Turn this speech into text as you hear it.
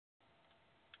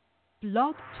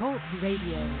Blog Talk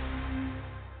Radio.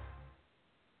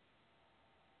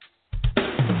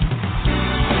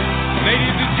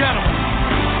 Ladies and gentlemen,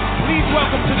 please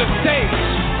welcome to the stage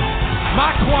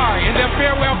my choir in their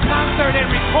farewell concert and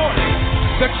recording,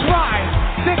 the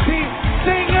Tri-City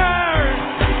Singers.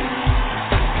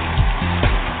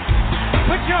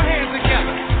 Put your hands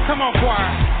together. Come on, choir.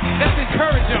 Let's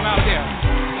encourage them out there.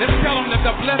 Let's tell them that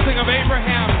the blessing of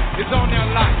Abraham is on their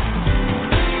life.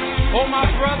 Oh, my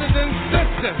brothers and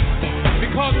sisters,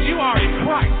 because you are in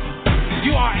Christ,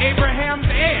 you are Abraham's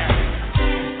heir,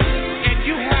 and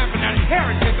you have an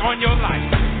inheritance on your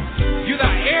life. You're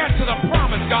the heir to the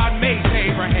promise God made to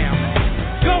Abraham.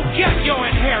 Go get your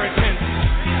inheritance.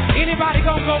 Anybody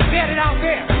gonna go get it out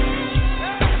there?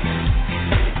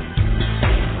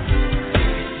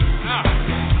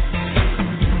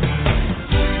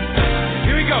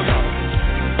 Here we go, y'all.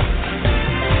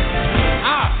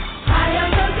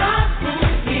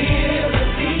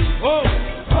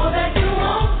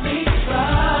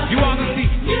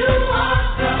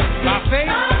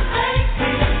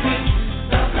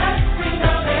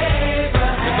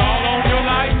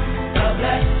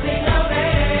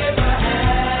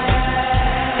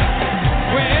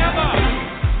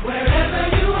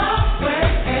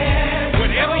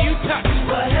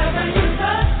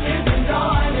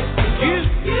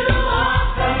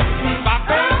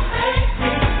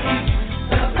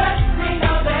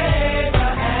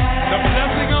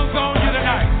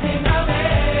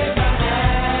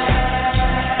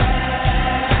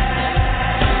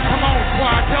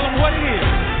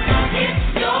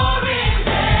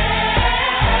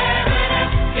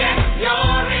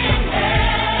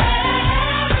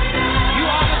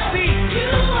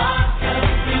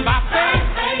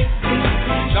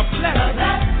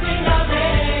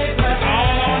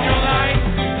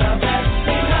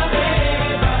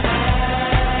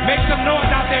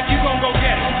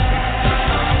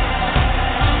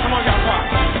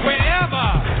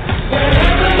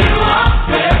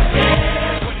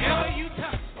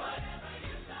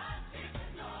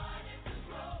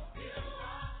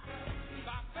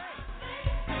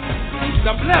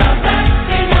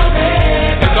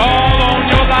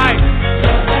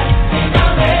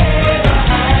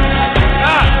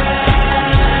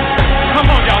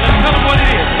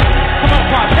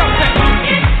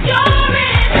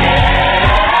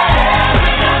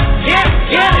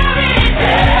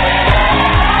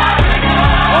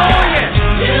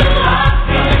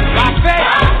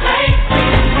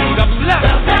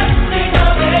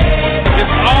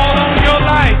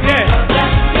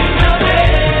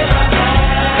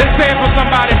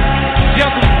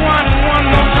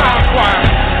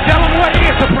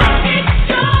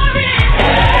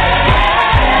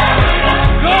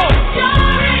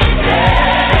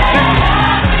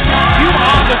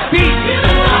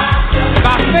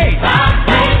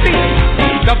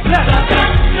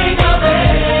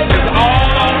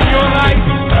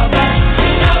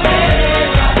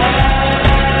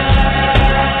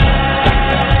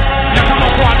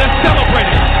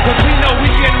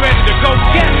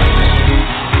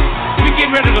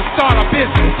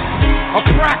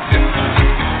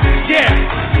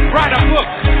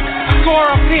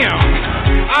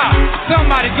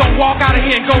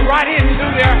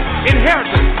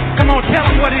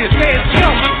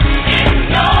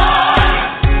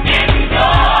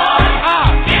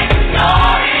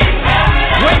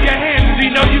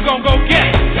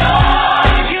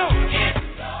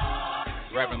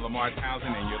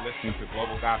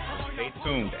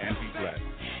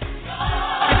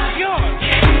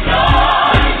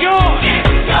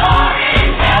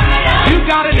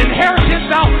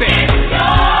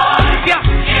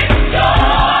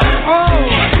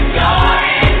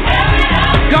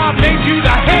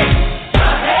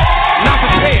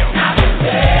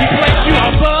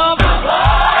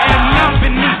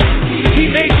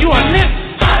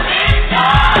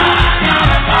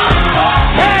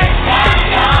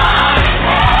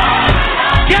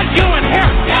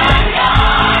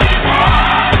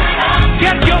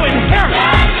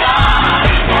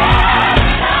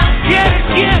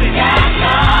 Get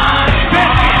it.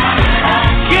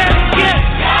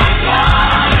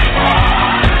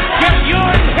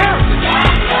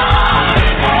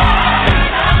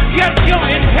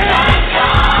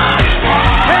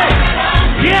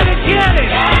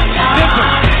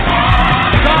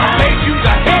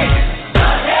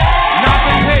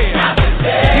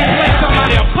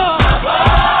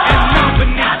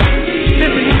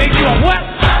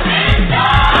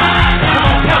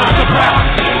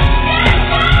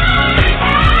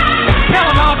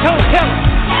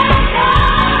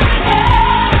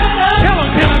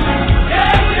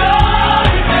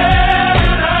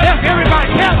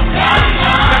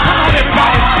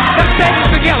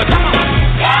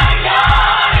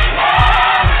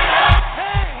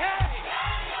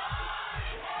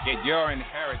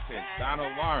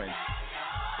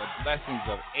 the blessings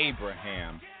of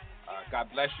Abraham. God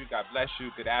bless you. God bless you.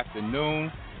 Good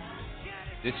afternoon.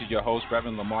 This is your host,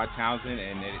 Reverend Lamar Townsend,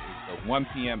 and it is the 1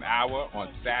 p.m. hour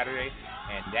on Saturday,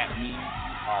 and that means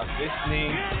you are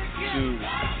listening to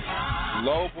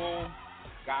Global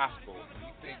Gospel.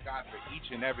 We thank God for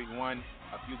each and every one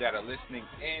of you that are listening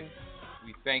in.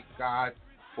 We thank God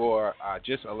for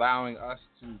just allowing us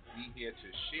to be here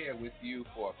to share with you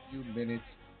for a few minutes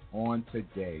on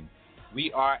today.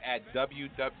 We are at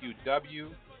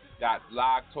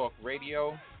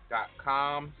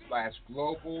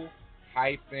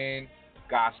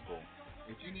www.blogtalkradio.com/global-gospel.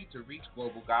 If you need to reach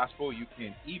Global Gospel, you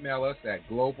can email us at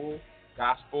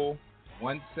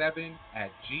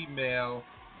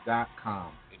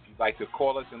globalgospel17@gmail.com. If you'd like to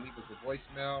call us and leave us a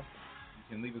voicemail, you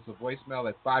can leave us a voicemail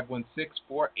at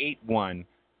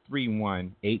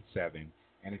 516-481-3187.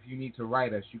 And if you need to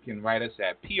write us, you can write us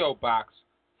at P.O. Box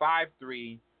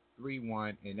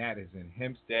 5331, and that is in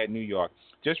Hempstead, New York.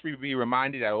 Just be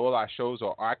reminded that all our shows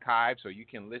are archived, so you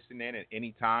can listen in at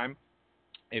any time.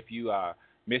 If you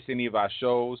miss any of our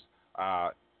shows,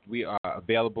 we are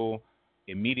available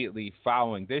immediately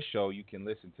following this show. You can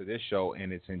listen to this show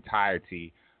in its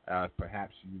entirety.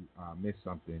 Perhaps you missed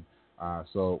something.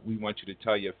 So we want you to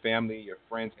tell your family, your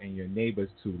friends, and your neighbors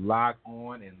to log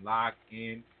on and log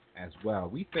in as well.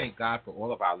 We thank God for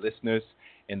all of our listeners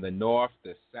in the north,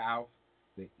 the south,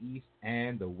 the east,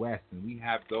 and the west. And we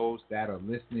have those that are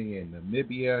listening in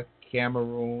Namibia,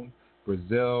 Cameroon,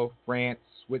 Brazil, France,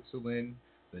 Switzerland,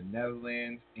 the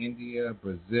Netherlands, India,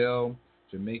 Brazil,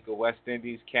 Jamaica, West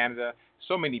Indies, Canada,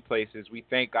 so many places. We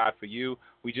thank God for you.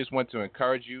 We just want to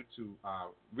encourage you to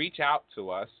reach out to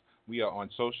us. We are on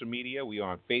social media. We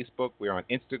are on Facebook. We are on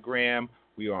Instagram.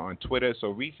 We are on Twitter. So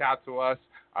reach out to us.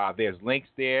 There's links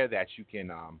there that you can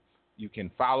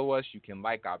follow us. You can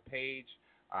like our page.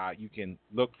 You can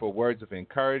look for words of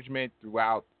encouragement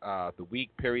throughout the week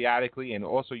periodically. And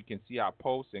also you can see our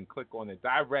posts and click on the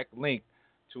direct link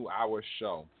to our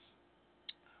show.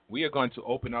 We are going to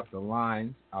open up the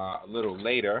lines a little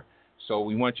later. So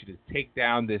we want you to take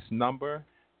down this number.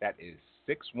 That is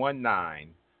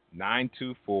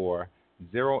 619-924-0800.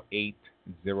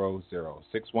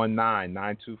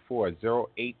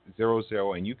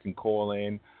 619-924-0800, and you can call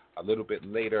in a little bit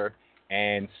later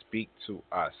and speak to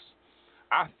us.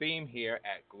 Our theme here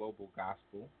at Global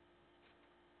Gospel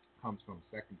comes from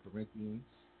 2 Corinthians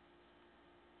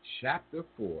chapter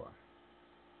 4,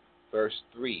 verse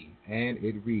 3, and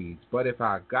it reads, "But if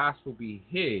our gospel be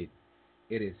hid,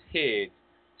 it is hid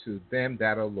to them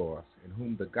that are lost, in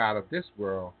whom the God of this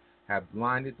world hath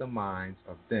blinded the minds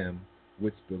of them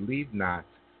which believe not,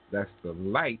 lest the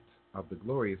light of the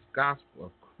glorious gospel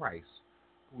of Christ,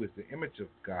 who is the image of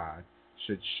God,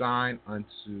 should shine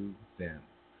unto them.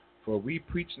 For we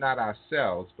preach not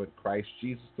ourselves, but Christ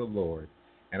Jesus the Lord,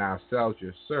 and ourselves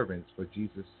your servants for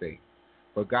Jesus' sake.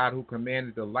 For God, who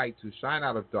commanded the light to shine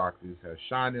out of darkness, has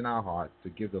shined in our hearts to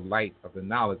give the light of the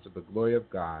knowledge of the glory of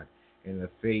God in the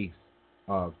face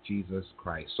of Jesus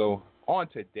Christ." So on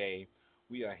today,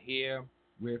 we are here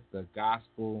with the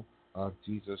gospel of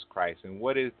Jesus Christ. And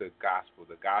what is the gospel?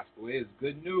 The gospel is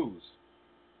good news.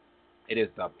 It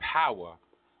is the power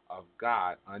of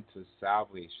God unto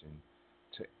salvation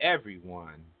to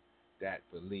everyone that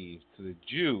believes, to the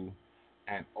Jew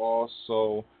and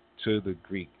also to the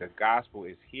Greek. The gospel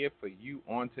is here for you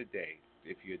on today.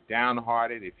 If you're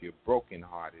downhearted, if you're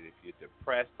brokenhearted, if you're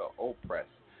depressed or oppressed,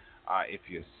 if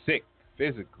you're sick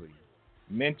physically,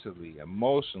 mentally,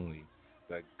 emotionally,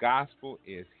 the gospel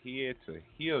is here to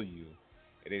heal you.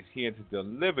 It is here to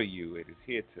deliver you. It is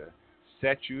here to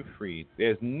set you free.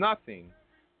 There's nothing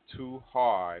too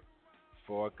hard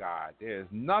for God. There is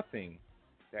nothing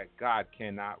that God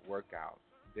cannot work out.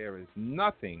 There is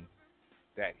nothing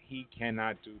that he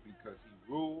cannot do, because he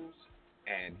rules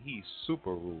and he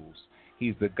super rules.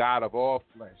 He's the God of all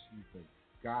flesh. He's the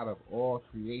God of all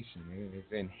creation. And it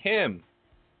is in him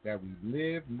that we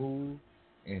live, move,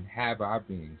 and have our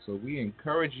being. So we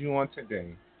encourage you on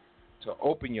today to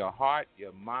open your heart,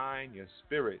 your mind, your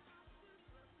spirit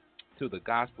to the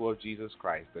gospel of Jesus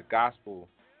Christ. The gospel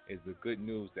is the good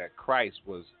news that Christ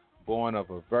was born of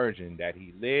a virgin, that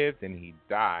he lived and he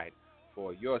died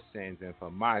for your sins and for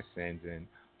my sins and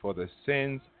for the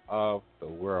sins of the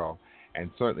world.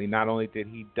 And certainly not only did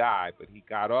he die, but he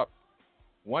got up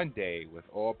one day with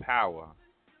all power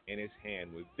in his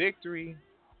hand, with victory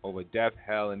over death,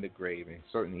 hell, and the grave. And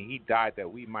certainly he died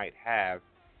that we might have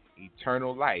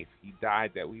eternal life. He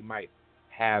died that we might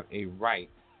have a right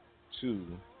to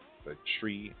the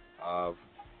tree of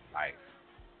life.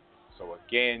 So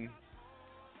again,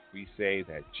 we say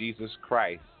that Jesus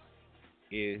Christ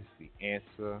is the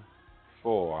answer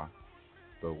for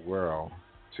the world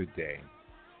today.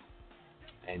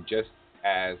 And just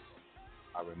as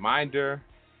a reminder,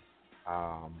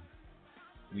 um,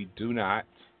 we do not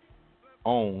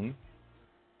own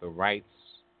the rights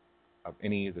of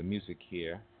any of the music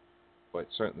here, but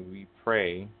certainly we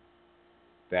pray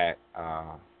that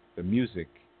the music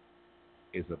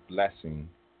is a blessing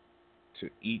to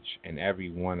each and every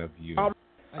one of you. A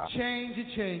change,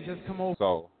 just come over.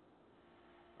 So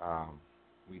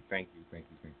we thank you.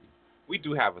 We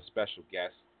do have a special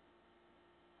guest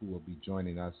who will be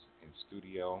joining us in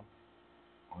studio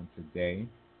on today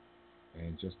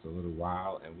in just a little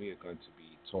while, and we are going to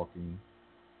be talking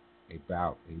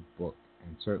about a book.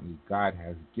 And certainly God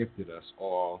has gifted us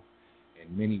all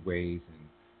in many ways, and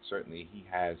certainly He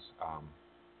has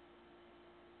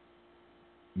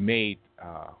made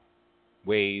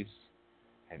ways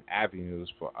and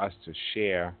avenues for us to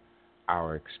share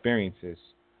our experiences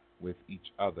with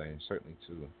each other, and certainly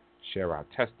to share our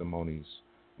testimonies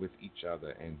with each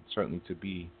other, and certainly to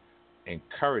be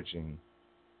encouraging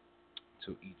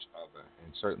to each other.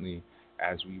 And certainly,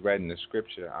 as we read in the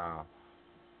scripture,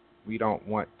 we don't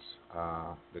want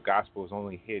the gospel is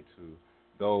only hid to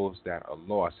those that are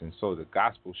lost, and so the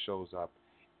gospel shows up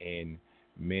in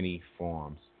many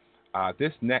forms.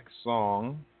 This next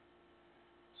song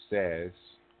says,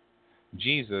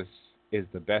 Jesus is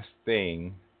the best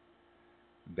thing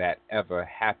that ever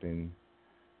happened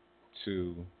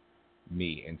to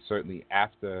me. And certainly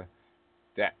after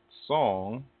that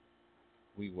song,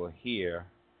 we will hear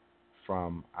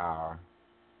from our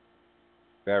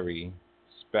very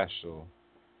special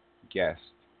guest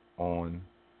on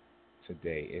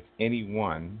today. If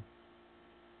anyone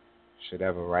should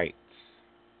ever write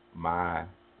my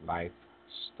life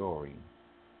story,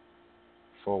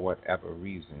 for whatever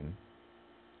reason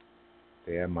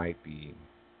there might be,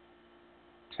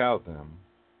 tell them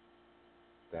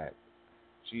that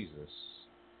Jesus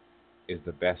is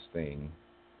the best thing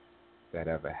that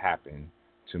ever happened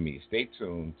to me. Stay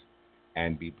tuned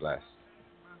and be blessed.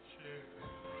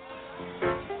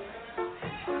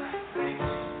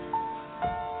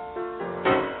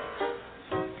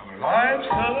 Life's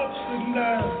ups and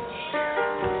downs.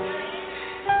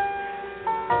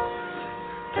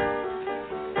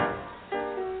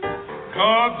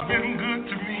 God's been good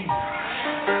to me.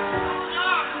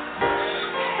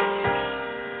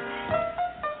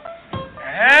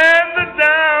 And the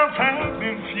downs have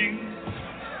been few.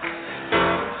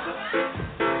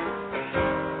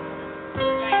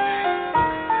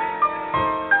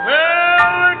 Well,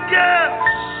 I guess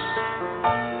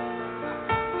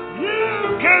you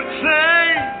can say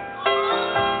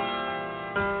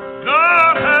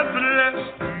God has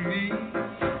blessed me.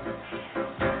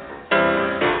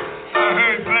 I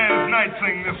heard Gladys Knight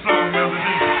sing this song the other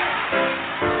day.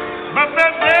 But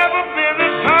there's never been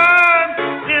a time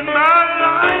in my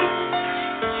life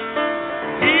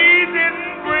He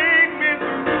didn't bring me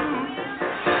through.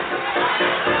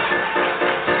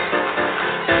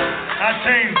 I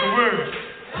changed the words.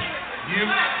 If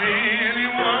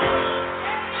anyone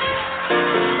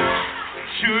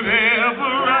should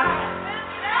ever write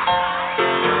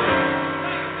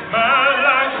my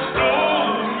life story,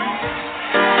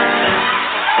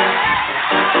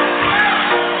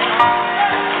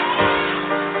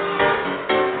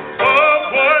 for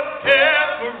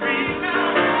whatever reason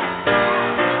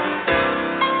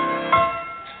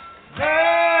there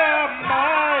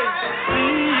might be,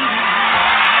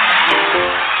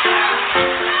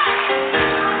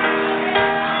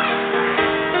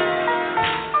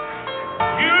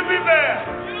 you'll be there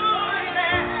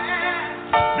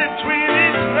between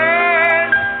each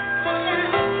line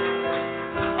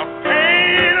of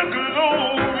pain and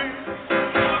glory.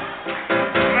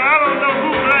 And I don't know who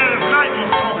Gladys Knight was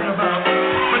talking about,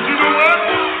 but you know what?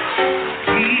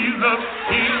 Jesus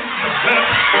is the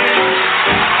best thing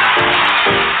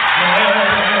that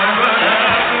ever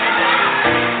happened.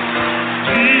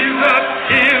 Jesus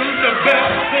is the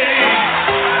best thing,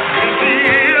 yes He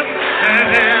is,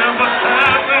 that ever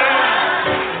happened.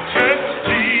 Church,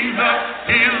 Jesus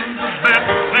is the best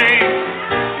thing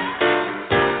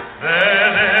that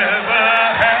ever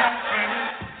happened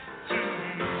to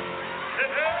me.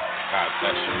 God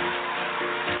bless you.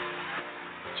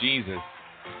 Jesus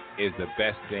is the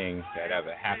best thing that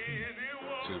ever happened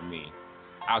to me.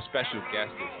 Our special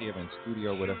guest is here in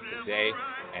studio with us today,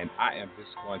 and I am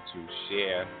just going to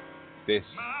share this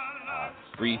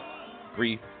brief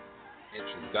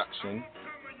introduction.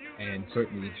 And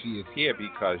certainly she is here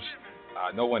because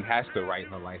no one has to write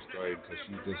her life story, because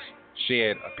she just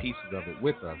shared a piece of it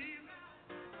with us.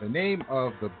 The name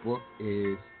of the book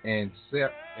is And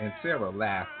Sarah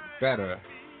Laughed Better,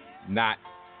 Not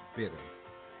Bitter.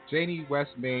 Jannie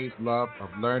West May's love of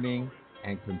learning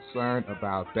and concern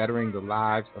about bettering the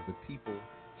lives of the people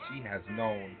she has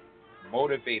known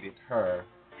motivated her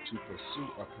to pursue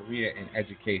a career in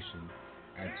education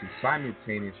and to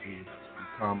simultaneously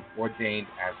become ordained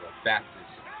as a Baptist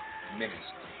minister.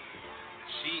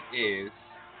 She is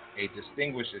a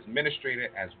distinguished administrator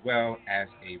as well as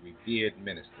a revered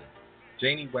minister.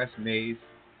 Jannie West Mays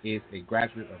is a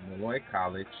graduate of Malloy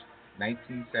College,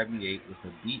 1978, with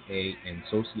a BA in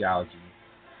sociology,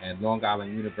 and Long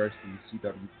Island University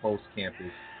C.W. Post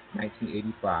Campus,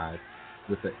 1985,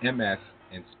 with an MS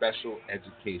in special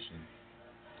education,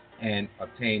 and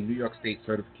obtained New York State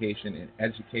certification in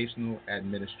educational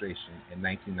administration in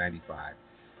 1995.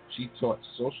 She taught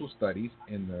social studies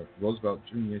in the Roosevelt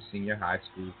Junior Senior High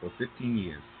School for 15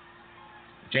 years.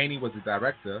 Jannie was the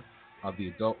director of the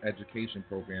adult education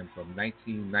program from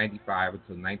 1995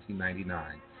 until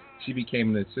 1999. She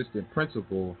became an assistant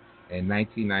principal in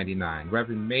 1999.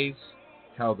 Reverend Mays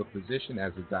held the position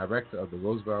as the director of the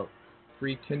Roosevelt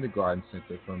Free Kindergarten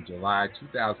Center from July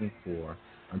 2004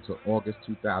 until August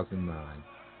 2009.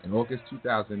 In August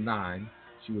 2009,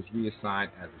 she was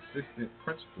reassigned as assistant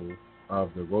principal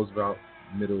of the Roosevelt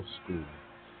Middle School.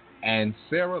 And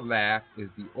Sarah Laugh is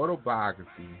the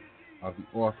autobiography of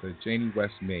the author Jannie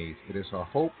West Mays. It is her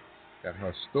hope that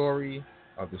her story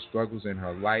of the struggles in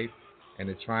her life and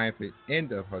the triumphant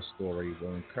end of her story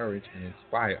will encourage and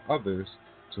inspire others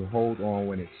to hold on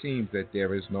when it seems that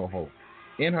there is no hope.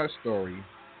 In her story,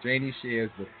 Jannie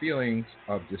shares the feelings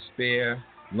of despair,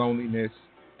 loneliness,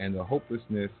 and the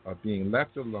hopelessness of being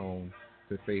left alone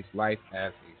to face life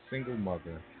as a single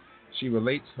mother. She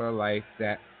relates her life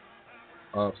that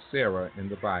of Sarah in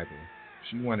the Bible.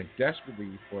 She wanted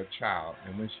desperately for a child,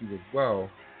 and when she was well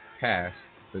past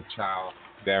the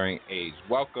childbearing age.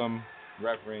 Welcome,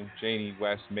 Reverend Jannie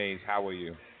West Mays. How are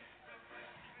you?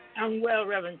 I'm well,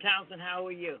 Reverend Townsend. How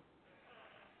are you?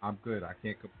 I'm good. I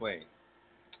can't complain.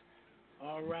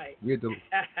 All right. We're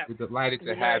delighted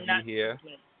to have you here.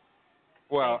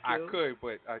 Well, I could,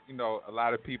 but a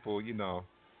lot of people,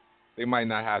 they might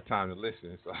not have time to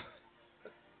listen, so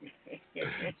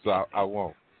so I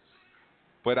won't.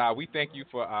 But we thank you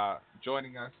for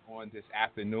joining us on this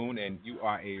afternoon, and you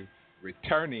are a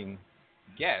returning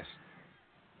guest.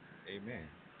 Amen.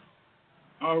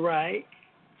 All right.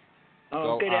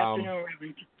 So, good afternoon,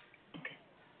 Reverend. Okay.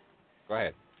 Go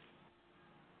ahead.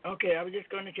 Okay, I was just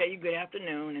going to tell you good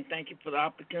afternoon, and thank you for the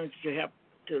opportunity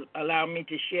to allow me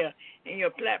to share in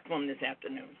your platform this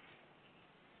afternoon.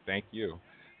 Thank you.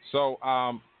 So,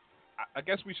 I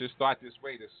guess we should start this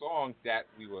way. The song that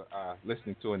we were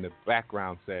listening to in the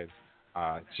background said,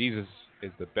 Jesus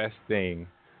is the best thing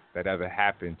that ever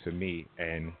happened to me.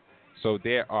 And so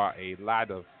there are a lot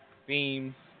of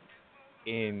themes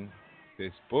in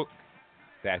this book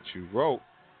that you wrote.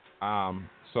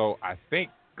 So I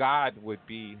think God would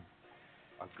be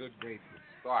a good way to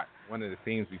start one of the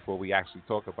themes before we actually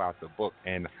talk about the book.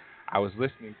 And I was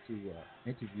listening to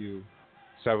an interview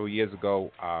several years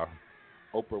ago.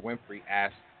 Oprah Winfrey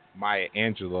asked Maya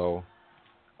Angelou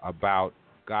about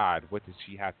God. What did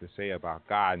she have to say about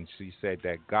God? And she said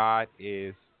that God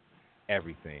is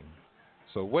everything.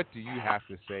 So what do you have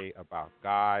to say about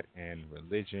God and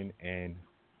religion and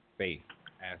faith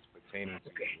as pertaining to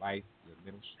your life, your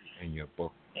ministry, and your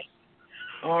book?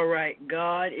 All right.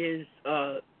 God is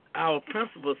our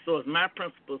principal source, my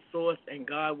principal source, and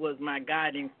God was my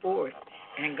guiding force.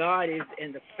 And God is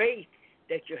in the faith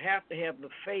that you have to have the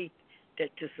faith that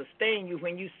to sustain you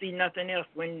when you see nothing else.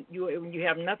 When you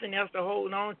have nothing else to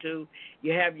hold on to,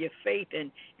 you have your faith,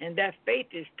 and that faith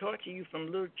is taught to you from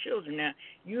little children. Now,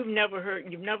 you've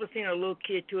never seen a little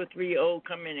kid, 2 or 3-year-old,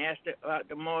 come in and ask about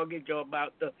the mortgage or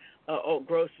about the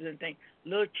groceries and things.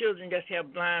 Little children just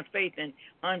have blind faith, and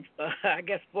I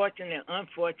guess fortunately and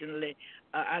unfortunately,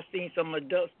 I've seen some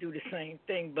adults do the same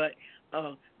thing, but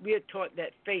we are taught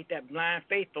that faith, that blind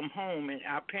faith from home, and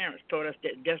our parents taught us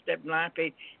that just that blind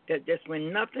faith, that just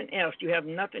when nothing else, you have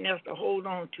nothing else to hold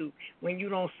on to, when you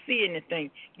don't see anything,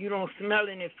 you don't smell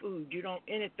any food, you don't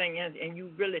anything, and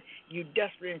you're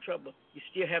desperately in trouble, you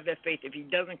still have that faith. If he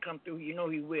doesn't come through, you know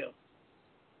he will.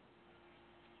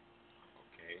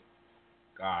 Okay.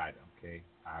 God, okay.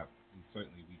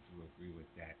 Certainly we do agree with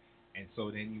that. And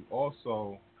so then you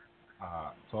also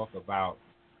talk about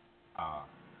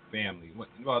family.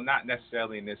 Well, not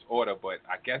necessarily in this order, but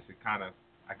I guess it kind of,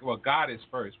 God is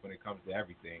first when it comes to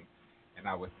everything. And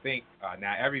I would think,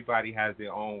 now everybody has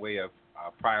their own way of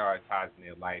prioritizing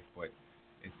their life, but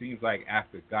it seems like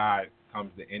after God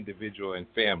comes the individual and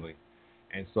family.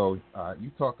 And so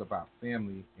you talk about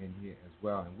family in here as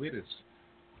well. And where does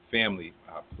family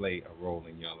play a role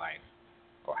in your life?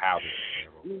 Or how does it play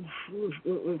a role?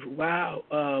 Wow.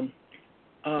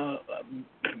 Uh,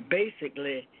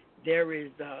 Basically, there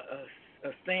is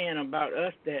a saying about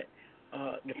us that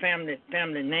the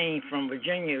family name from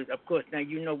Virginia is, of course, now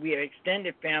you know we are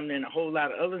extended family and a whole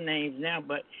lot of other names now,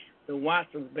 but the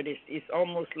Watsons. But it's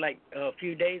almost like a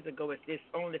few days ago. It's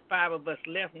only 5 of us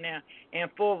left now, and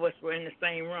 4 of us were in the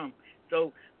same room.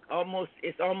 So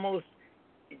it's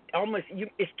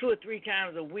 2 or 3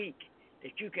 times a week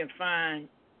that you can find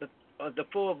the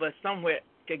 4 of us somewhere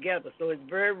together. So it's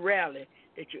very rarely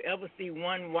that you ever see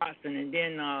one Watson. And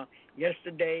then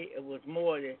yesterday it was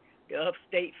more the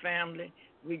upstate family.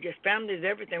 Family is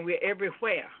everything. We're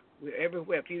everywhere. We're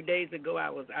everywhere. A few days ago I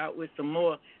was out with some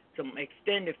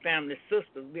extended family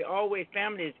sisters.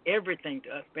 Family is everything to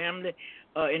us. Family,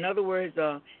 in other words,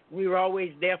 we were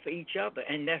always there for each other,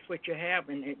 and that's what you have.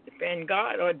 And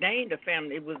God ordained a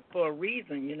family. It was for a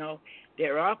reason, you know.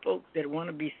 There are folks that want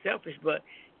to be selfish, but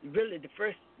really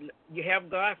you have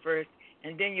God first,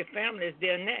 and then your family is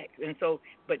there next. And so,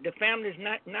 but the family is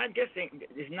not just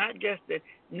the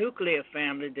nuclear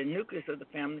family, the nucleus of the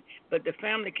family, but the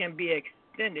family can be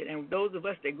extended. And those of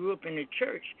us that grew up in the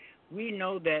church, we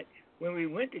know that when we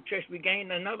went to church, we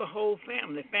gained another whole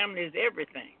family. Family is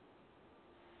everything.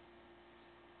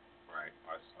 Right.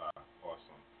 That's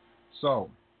awesome. So,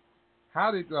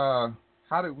 how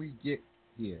did we get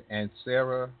here? And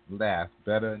Sarah laughed.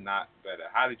 Better, not better.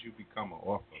 How did you become an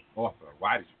author?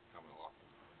 Why did you become an author?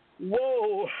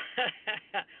 Whoa.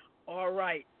 All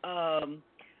right.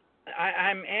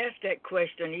 I'm asked that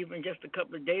question even just a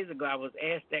couple of days ago. I was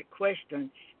asked that question,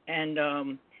 and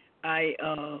I'd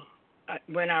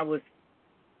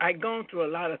gone through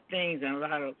a lot of things and a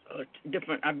lot of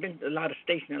different. I've been to a lot of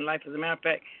stations in life. As a matter of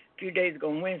fact, a few days ago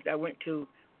on Wednesday, I went to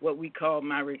what we call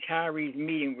my retirees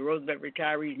meeting. Roosevelt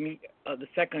retirees meet the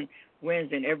second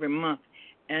Wednesday in every month,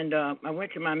 and I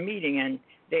went to my meeting and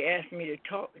they asked me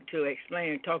to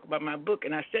explain and talk about my book.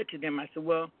 And I said to them, I said,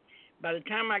 well, by the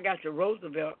time I got to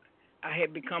Roosevelt, I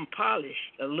had become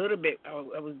polished a little bit. I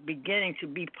was beginning to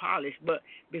be polished, but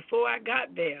before I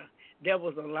got there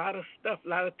was a lot of stuff, a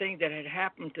lot of things that had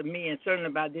happened to me, and certainly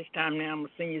by this time now I'm a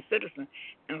senior citizen,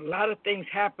 and a lot of things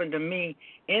happened to me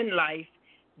in life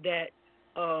that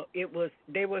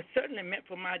they were certainly meant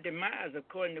for my demise,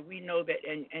 according to we know that,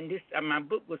 and this my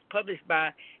book was published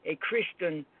by a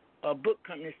Christian book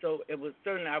company, so I was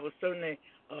certainly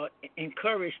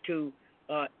encouraged to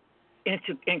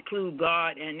include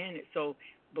God and in it. So,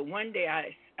 but one day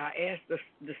I asked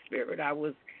the Spirit. I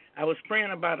was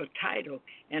praying about a title,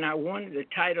 and I wanted the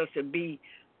title to be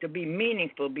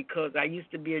meaningful because I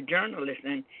used to be a journalist,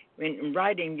 and in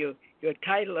writing your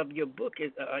title of your book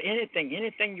is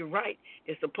anything you write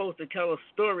is supposed to tell a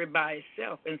story by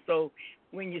itself. And so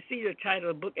when you see the title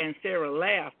of the book and Sarah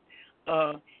laughed,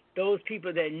 those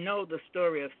people that know the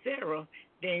story of Sarah,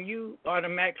 then you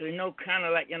automatically know kind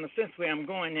of like in a sense where I'm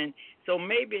going. And so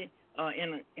maybe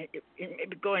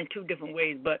it go in 2 different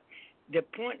ways, but the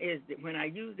point is that when I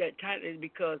use that title is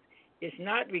because it's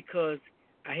not because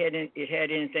it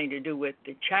had anything to do with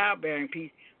the childbearing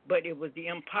piece, but it was the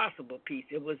impossible piece.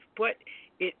 It was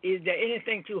is there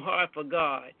anything too hard for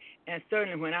God? And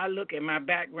certainly when I look at my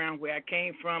background, where I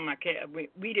came from,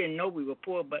 we didn't know we were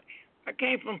poor, but I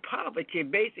came from poverty.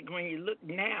 Basically, when you look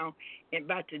now and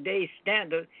by today's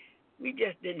standard, we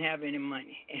just didn't have any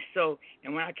money.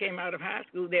 And when I came out of high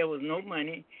school, there was no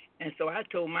money. And so I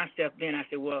told myself then, I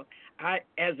said, well, I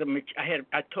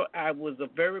was a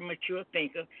very mature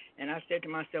thinker, and I said to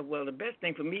myself, well, the best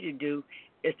thing for me to do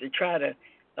is to try to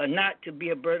not to be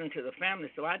a burden to the family.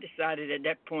 So I decided at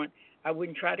that point I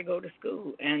wouldn't try to go to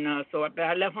school, and so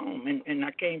I left home and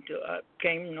I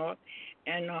came north,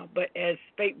 and but as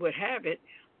fate would have it,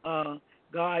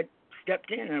 God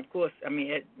stepped in, and of course, I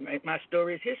mean, my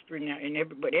story is history now.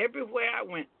 But everywhere I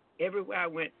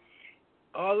went,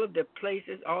 all of the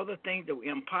places, all the things that were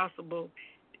impossible,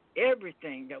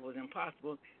 everything that was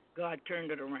impossible, God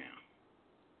turned it around.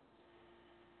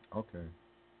 Okay,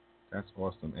 that's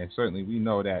awesome. And certainly we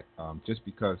know that just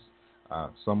because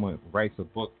someone writes a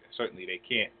book, certainly they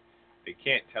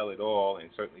can't tell it all, and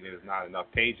certainly there's not enough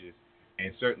pages.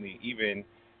 And certainly even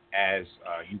as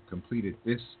you completed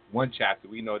this one chapter,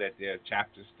 we know that there are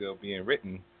chapters still being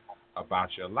written about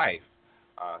your life,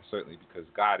 certainly because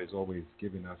God is always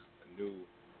giving us a new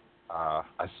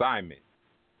assignment.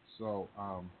 So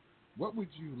what would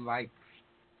you like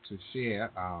to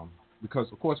share? Because,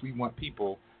 of course, we want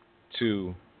people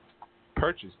to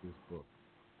purchase this book.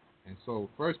 And so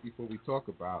first, before we talk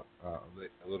about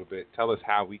a little bit, tell us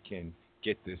how we can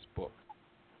get this book.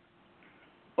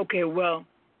 Okay, well,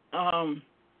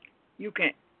 you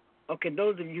can Okay,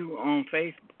 those of you on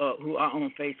who are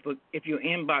on Facebook, if you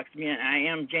inbox me, and I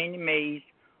am Jannie Mays.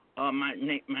 My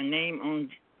name on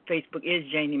Facebook is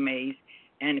Jannie Mays,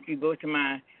 and if you go to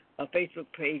my Facebook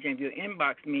page and if you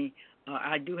inbox me,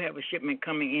 I do have a shipment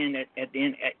coming in at the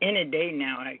end at any day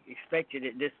now. I expected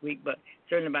it this week, but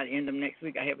certainly by the end of next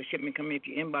week, I have a shipment coming. If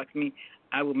you inbox me,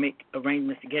 I will make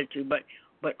arrangements to get it to you. But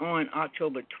on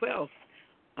October 12th.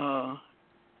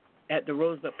 At the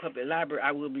Roosevelt Public Library,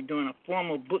 I will be doing a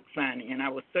formal book signing, and I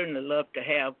would certainly love to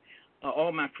have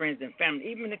all my friends and family.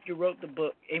 Even if you wrote the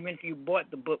book, even if you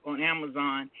bought the book on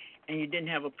Amazon and you didn't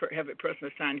have it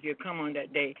personally signed, if you come on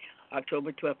that day,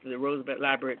 October 12th, to the Roosevelt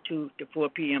Library at 2 to 4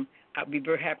 p.m., I'd be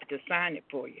very happy to sign it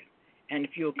for you. And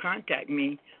if you'll contact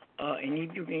me,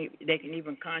 they can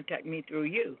even contact me through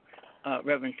you,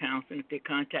 Reverend Townsend. If they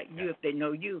contact you, if they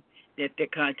know you, if they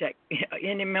contact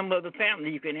any member of the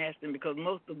family, you can ask them, because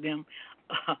most of them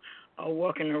are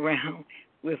walking around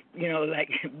with, like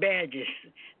badges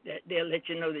that they'll let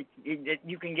you know that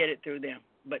you can get it through them.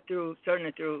 But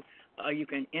certainly through you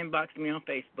can inbox me on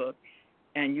Facebook,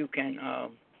 and you can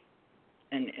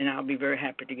and I'll be very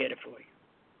happy to get it for you.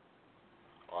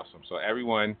 Awesome. So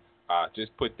everyone,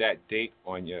 just put that date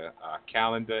on your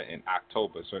calendar in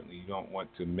October. Certainly you don't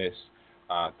want to miss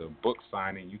the book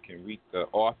signing. You can read the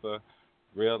author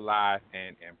real live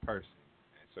and in person,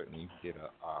 and certainly you can get an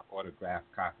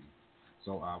autographed copy.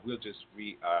 So we'll just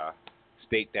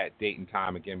state that date and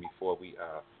time again before we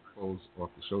close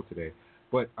off the show today.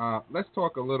 But let's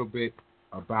talk a little bit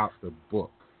about the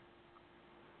book.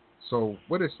 So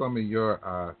what are some of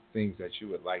your things that you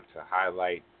would like to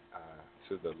highlight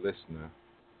to the listener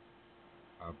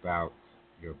about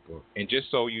your book? And just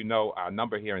so you know, our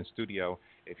number here in studio,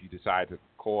 if you decide to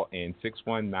call in,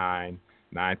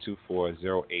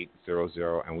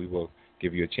 619-924-0800, and we will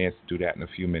give you a chance to do that in a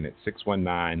few minutes.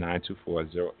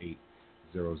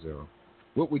 619-924-0800.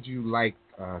 What would you like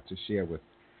to share with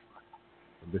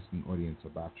the listening audience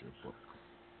about your book?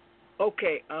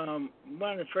 Okay,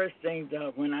 one of the first things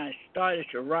when I started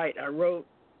to write, I wrote,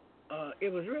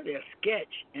 it was really a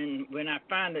sketch, and when I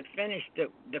finally finished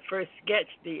the first sketch,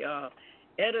 the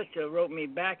editor wrote me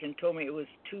back and told me it was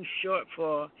too short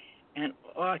for an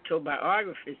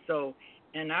autobiography. So,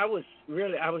 and I was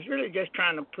really just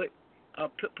trying to put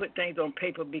things on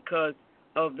paper because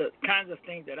of the kinds of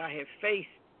things that I have faced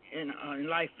in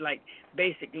life. Like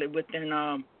basically within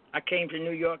I came to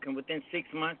New York, and within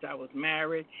 6 months I was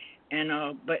married. And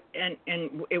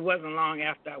it wasn't long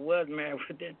after I was married.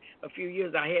 Within a few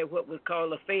years, I had what was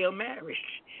called a failed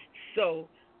marriage. So,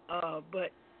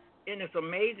 and it's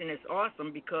amazing, it's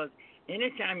awesome, because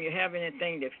anytime you have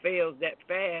anything that fails that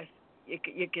fast, it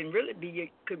could really be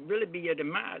your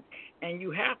demise, and you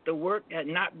have to work at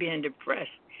not being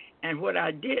depressed. And what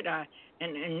I did,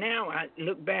 and now I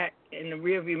look back in the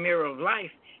rearview mirror of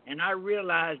life, and I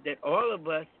realized that all of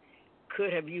us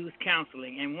could have used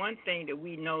counseling. And one thing that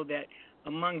we know, that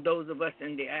among those of us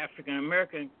in the African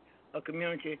American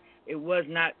community, it was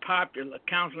not popular.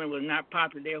 Counseling was not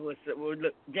popular. There was,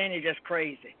 look, Jannie just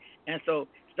crazy. And so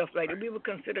stuff like that, we were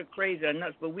considered crazy or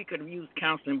nuts, but we could have used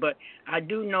counseling. But I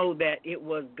do know that it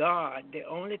was God. The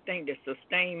only thing that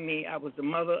sustained me, I was the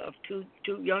mother of two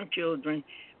young children,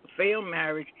 a failed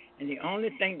marriage, and the only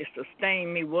thing that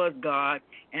sustained me was God,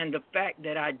 and the fact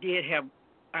that I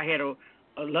had a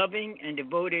loving and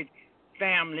devoted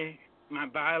family, my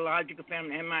biological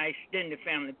family and my extended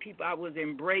family. People, I was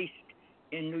embraced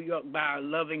in New York by a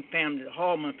loving family, the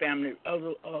Hallman family,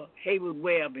 Haywood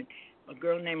Webb, and a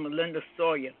girl named Melinda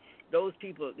Sawyer. Those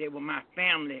people, they were my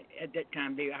family at that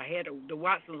time. The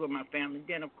Watsons were my family.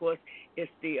 Then, of course,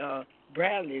 it's the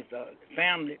Bradleys,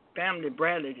 family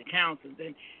Bradley, the Townsends,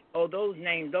 and those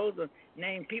names. Those are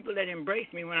named people that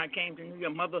embraced me when I came to New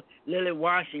York. Mother Lily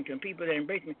Washington, people that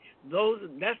embraced me.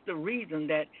 That's the reason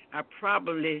that I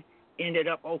probably ended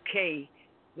up okay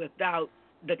without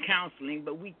the counseling,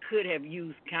 but we could have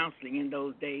used counseling in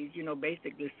those days,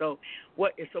 basically. So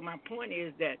my point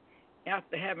is that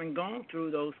after having gone through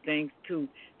those things, to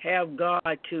have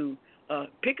God to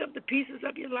pick up the pieces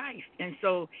of your life. And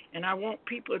I want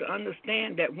people to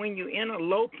understand that when you're in a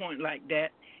low point like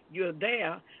that, you're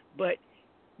there, but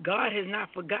God has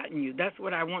not forgotten you. That's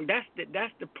what I want. That's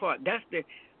the part. That's the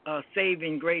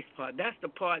saving grace part. That's the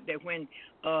part that when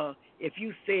if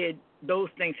you said those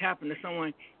things happen to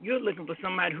someone, you're looking for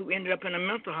somebody who ended up in a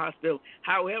mental hospital.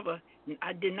 However,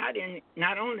 I did not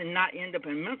only not end up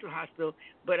in a mental hospital,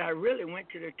 but I really went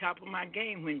to the top of my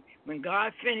game when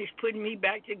God finished putting me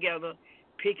back together,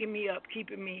 picking me up,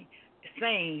 keeping me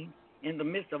sane in the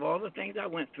midst of all the things I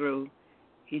went through.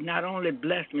 He not only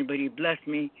blessed me, but he blessed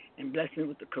me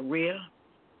with a career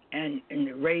and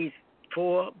to raise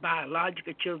 4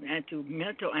 biological children and to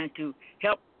mentor and to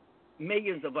help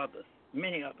millions of others,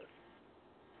 many others.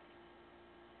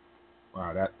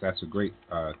 Wow, that's a great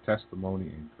testimony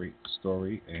and great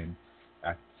story. And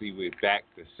I see we're back.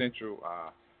 The central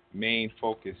main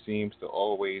focus seems to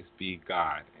always be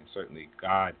God. And certainly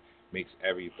God makes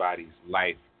everybody's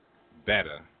life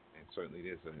better. And certainly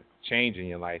there's a change in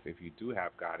your life if you do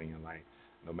have God in your life,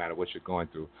 no matter what you're going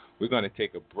through. We're going to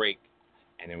take a break,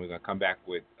 and then we're going to come back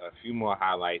with a few more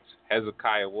highlights.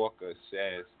 Hezekiah Walker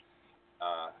says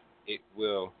it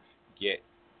will get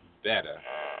better.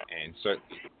 And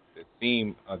certainly the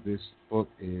theme of this book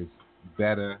is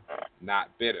better, not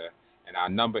bitter. And our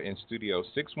number in studio,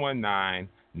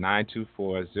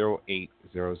 619-924-0800,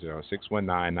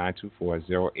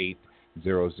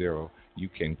 619-924-0800. You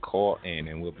can call in,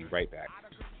 and we'll be right back.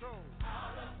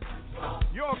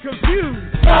 You're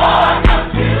confused,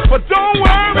 but don't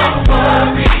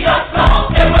worry. Your soul,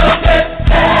 it will get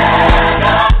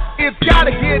better. It's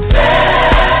gotta get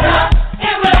better.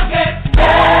 It will get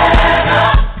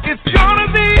better. It's gonna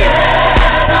be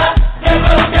better. It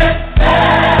will get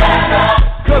better.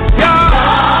 'Cause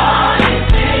God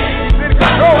is in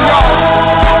control, y'all.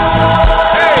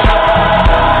 Hey,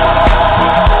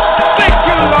 thank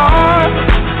you, Lord.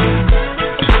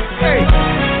 Hey.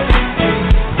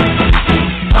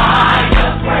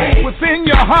 Within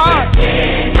your heart,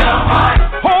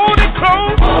 hold it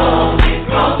close,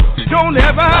 don't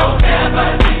ever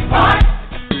depart.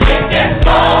 It gets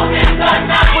cold in the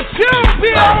night, but you'll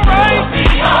be alright.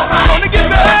 Gonna get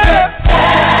better.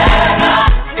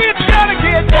 It's gotta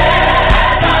get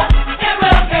better. It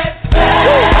will get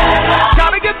better.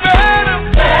 Gotta get better.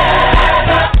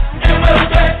 It will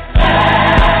get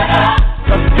better.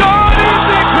 'Cause God is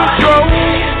in control.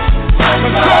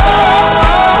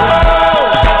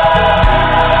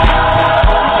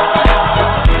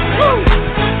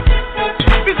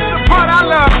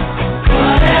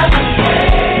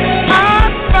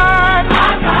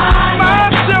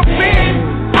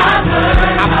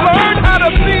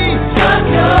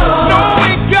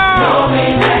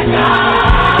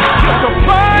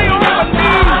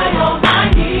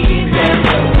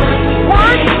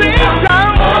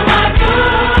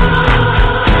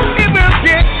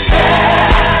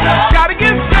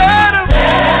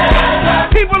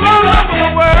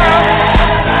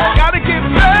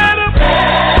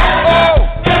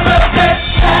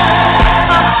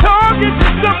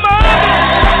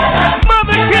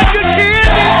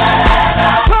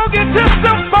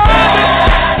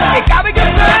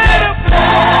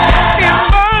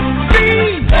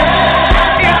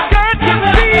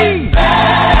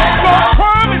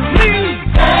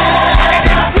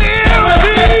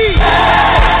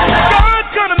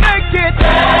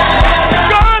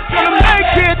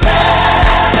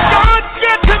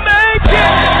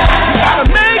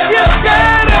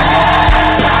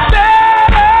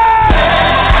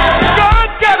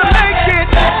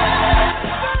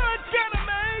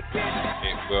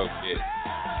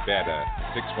 better.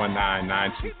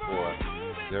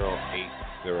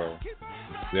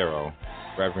 619-924-0800.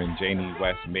 Reverend Jannie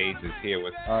West Mays is here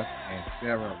with us, and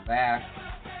Sarah Laugh.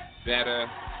 Better,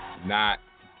 not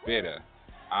bitter.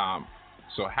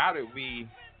 So how did we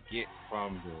get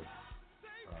from the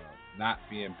not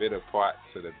being bitter part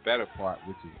to the better part,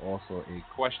 which is also a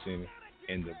question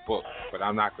in the book? But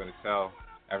I'm not going to tell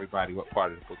everybody what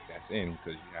part of the book that's in,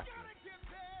 because you have to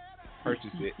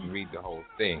purchase it and read the whole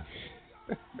thing.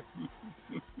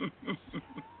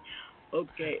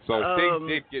 Okay. So things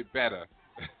did get better.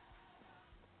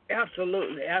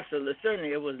 Absolutely.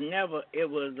 Certainly,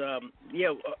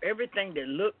 everything that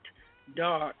looked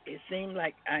dark, it seemed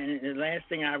like, and the last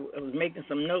thing I was making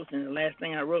some notes, and the last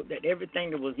thing I wrote, that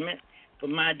everything that was meant for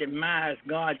my demise,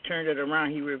 God turned it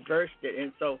around. He reversed it.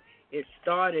 And so it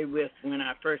started with when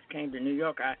I first came to New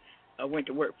York. I went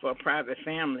to work for a private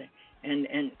family, and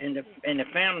the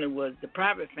family was, the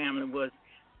private family was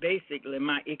basically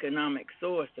my economic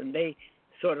source, and they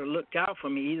sort of looked out for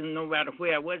me, even no matter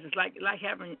where I was. It's like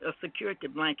having a security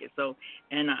blanket. So,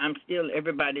 and I'm still,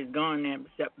 everybody's gone now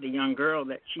except the young girl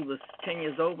that she was 10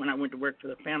 years old when I went to work for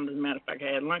the family. As a matter of fact, I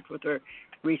had lunch with her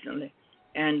recently.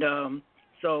 And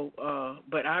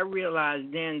but I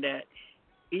realized then that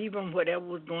even whatever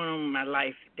was going on in my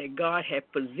life, that God had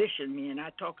positioned me, and I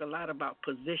talk a lot about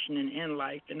positioning in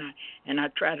life, and I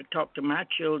try to talk to my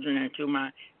children and to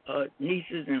my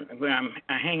nieces, and where I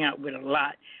hang out with a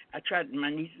lot. I try to, my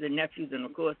nieces and nephews, and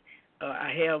of course,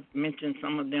 I have mentioned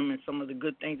some of them and some of the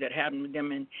good things that happened with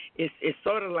them, and it's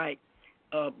sort of like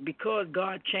because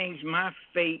God changed my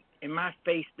fate and my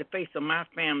face, the face of my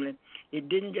family. It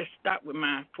didn't just stop with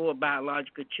my 4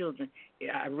 biological children.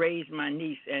 I raised my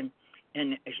niece, and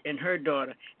and her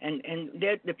daughter, and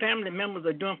the family members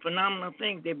are doing phenomenal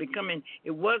things. They're becoming.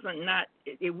 It wasn't not.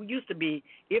 It used to be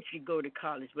if you go to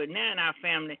college, but now in our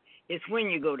family, it's when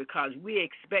you go to college. We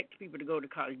expect people to go to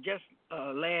college. Just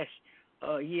last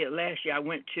year, I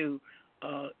went to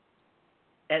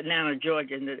Atlanta,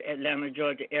 Georgia, in the Atlanta,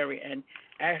 Georgia area, and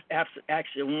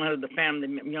actually one of the family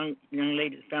young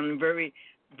ladies, family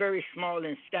very small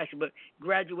in stature, but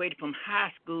graduated from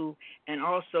high school and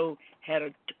also had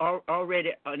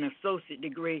already an associate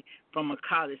degree from a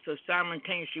college. So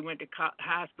simultaneously went to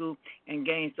high school and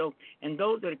gained. And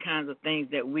those are the kinds of things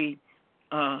that we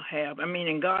have. I mean,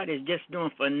 and God is just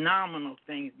doing phenomenal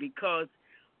things because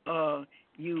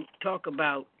you talk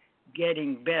about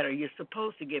getting better. You're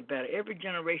supposed to get better. Every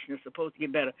generation is supposed to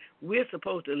get better. We're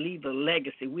supposed to leave a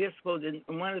legacy. We're supposed to,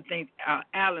 and one of the things,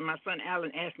 my son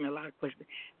Alan asked me a lot of questions.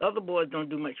 The other boys don't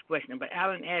do much questioning, but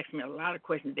Alan asked me a lot of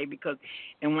questions today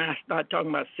and when I start talking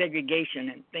about segregation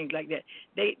and things like that,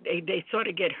 they sort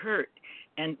of get hurt,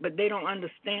 but they don't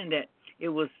understand that it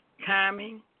was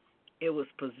timing, it was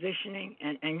positioning,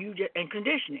 and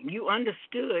conditioning. You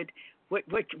understood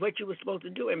what you were supposed to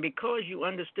do, and because you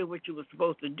understood what you were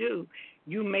supposed to do,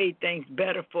 you made things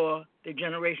better for the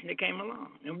generation that came along,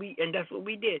 and that's what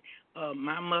we did.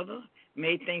 My mother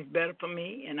made things better for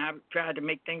me, and I tried to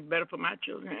make things better for my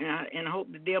children, and I hope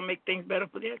that they'll make things better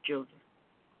for their children.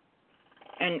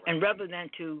 And rather than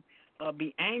to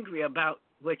be angry about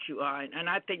what you are, and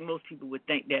I think most people would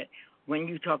think that when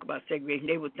you talk about segregation,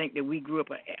 they would think that we grew up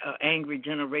an angry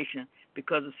generation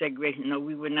because of segregation. No,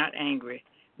 we were not angry.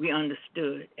 We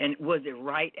understood. And was it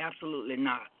right? Absolutely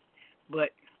not.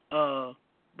 But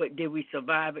did we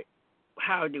survive it?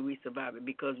 How did we survive it?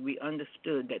 Because we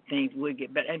understood that things would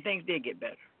get better, and things did get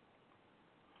better.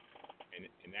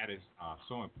 And that is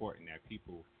so important that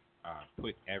people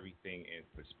put everything in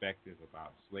perspective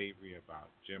about slavery, about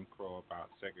Jim Crow, about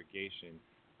segregation,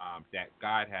 that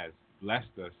God has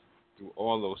blessed us through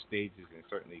all those stages, and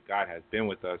certainly God has been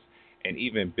with us. And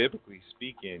even biblically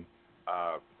speaking,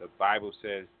 the Bible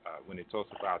says when it talks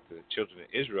about the children of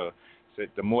Israel, said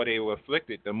the more they were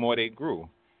afflicted, the more they grew.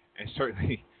 And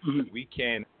certainly we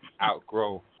can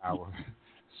outgrow our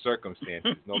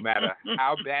circumstances, no matter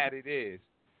how bad it is.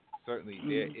 Certainly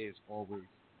there is always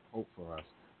hope for us.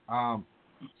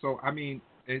 So, I mean,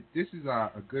 this is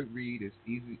a good read. It's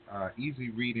easy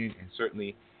reading, and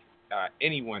certainly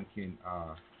anyone can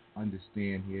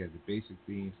understand here the basic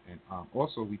themes. And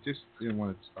also, we just didn't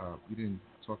want to, we didn't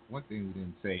talk, one thing we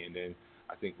didn't say, and then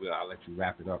I think I'll let you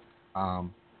wrap it up.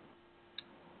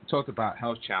 We talked about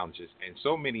health challenges, and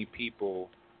so many people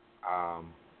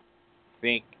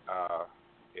think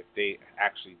if they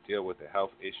actually deal with a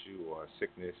health issue or a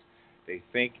sickness, they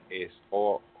think it's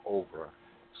all over.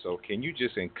 So can you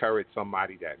just encourage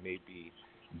somebody that may be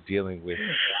dealing with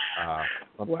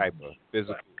some type of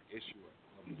physical issue?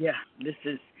 Yeah, this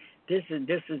is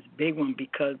a big one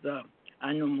because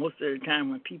I know most of the time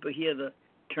when people hear the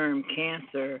term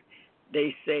cancer,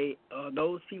 they say all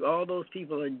those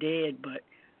people are dead. But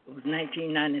it was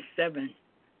 1997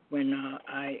 when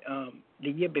the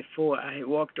year before, I had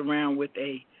walked around with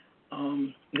there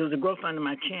was a growth under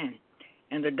my chin,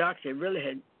 and the doctor really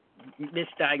had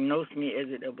misdiagnosed me as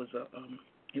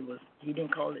he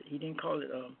didn't call it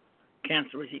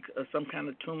cancerous, some kind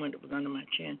of tumor that was under my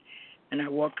chin, and I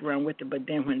walked around with it. But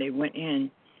then when they went in,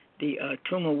 the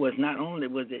tumor was not only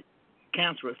was it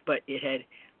cancerous, but it had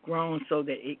grown so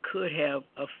that it could have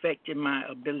affected my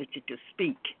ability to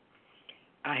speak.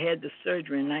 I had the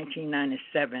surgery in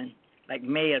 1997, like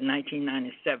May of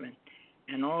 1997,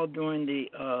 and all during the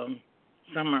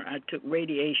summer I took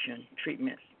radiation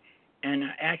treatments, and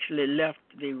I actually left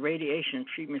the radiation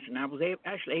treatments, and I was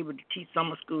actually able to teach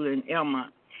summer school in Elmont.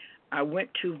 I went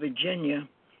to Virginia,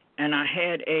 and I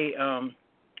had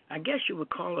I guess you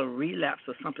would call it a relapse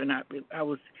or something. I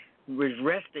was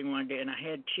resting one day, and I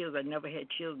had chills. I never had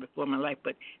chills before in my life,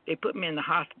 but they put me in the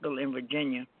hospital in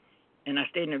Virginia, and I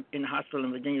stayed in the hospital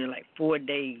in Virginia like 4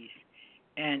 days.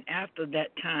 And after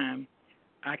that time,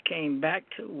 I came back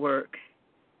to work.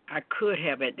 I could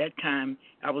have, at that time,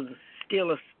 I was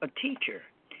still a teacher,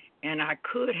 and I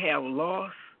could have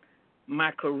lost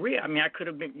my career. I mean, I could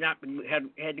have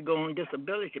had to go on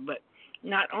disability, but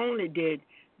not only did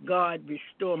God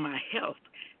restore my health,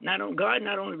 God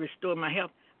not only restored my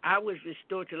health, I was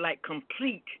restored to like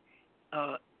complete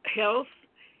health,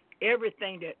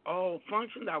 everything that all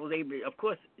functions. I was able to, of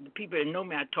course, the people that know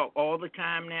me, I talk all the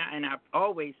time now, and I've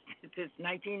always, since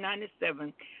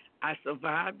 1997, I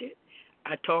survived it.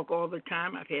 I talk all the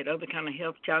time. I've had other kind of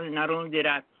health challenges. Not only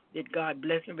did God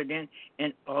bless me, but then,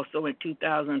 and also in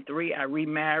 2003, I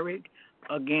remarried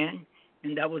again,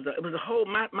 And it was a whole.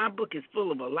 My book is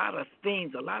full of a lot of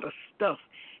things, a lot of stuff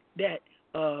that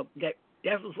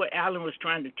that was what Alan was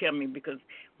trying to tell me, because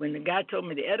when the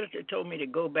editor told me to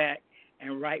go back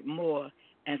and write more,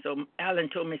 and so Alan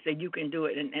told me, said, you can do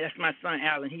it, and that's my son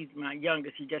Alan. He's my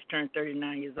youngest. He just turned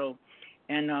 39 years old,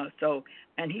 and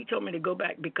and he told me to go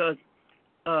back because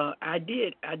I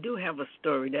do have a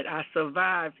story that I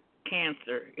survived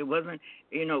cancer. It wasn't,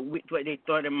 what they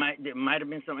thought it might have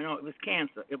been something. No, it was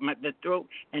cancer. The throat,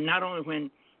 and not only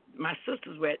when my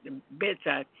sisters were at the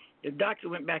bedside, the doctor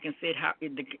went back and said how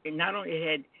it not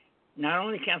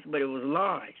only cancer, but it was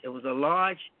large. It was a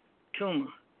large tumor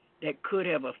that could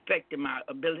have affected my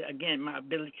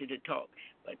ability to talk.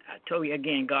 But I told you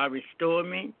again, God restored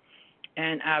me,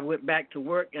 and I went back to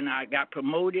work, and I got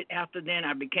promoted. After then,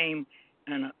 I became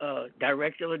a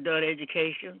director of adult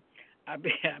education. I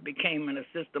became an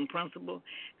assistant principal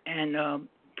and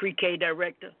pre-K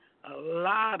director. A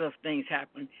lot of things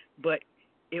happened, but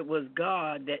it was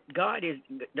God.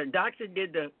 The doctor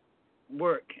did the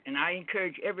work, and I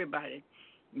encourage everybody.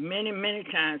 Many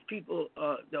times people,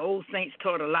 the old saints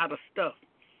taught a lot of stuff,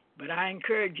 but I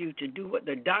encourage you to do what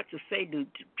the doctors say, do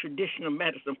traditional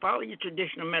medicine. Follow your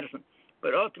traditional medicine,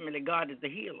 but ultimately God is the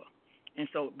healer. And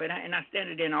so, I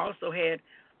started in. I also had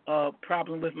a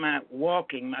problem with my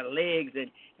walking, my legs,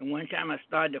 and one time I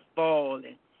started to fall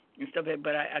and stuff.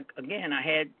 But I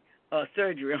had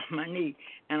surgery on my knee,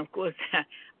 and of course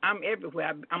I'm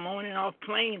everywhere. I'm on and off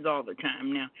planes all the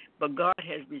time now. But God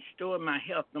has restored my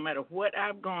health, no matter what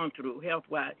I've gone through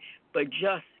health-wise. But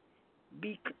just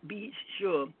be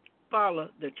sure, follow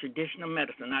the traditional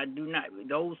medicine. I do not.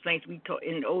 The old saints we taught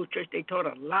in the old church, they taught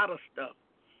a lot of stuff.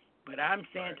 But I'm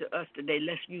saying to us today,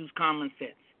 let's use common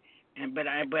sense. But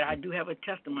I do have a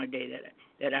testimony today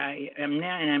that I am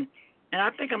now, and I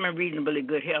think I'm in reasonably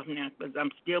good health now, because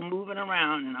I'm still moving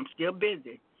around and I'm still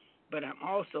busy. But I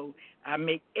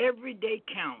make every day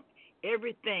count,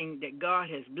 everything that God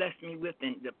has blessed me with,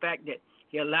 and the fact that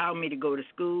He allowed me to go to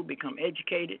school, become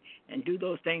educated, and do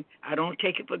those things. I don't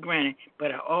take it for granted,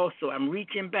 but I'm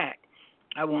reaching back.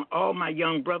 I want all my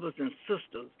young brothers and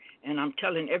sisters, and I'm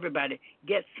telling everybody,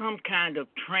 get some kind of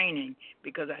training,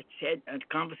 because I had a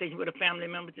conversation with a family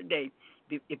member today.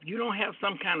 If you don't have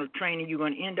some kind of training, you're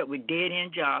going to end up with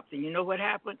dead-end jobs. And you know what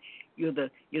happened? You're the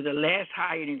last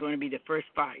hired and you're going to be the first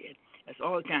fired. That's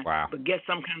all the time. Wow. But get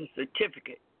some kind of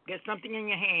certificate. Get something in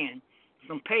your hand,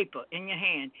 some paper in your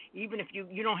hand, even if you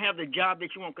don't have the job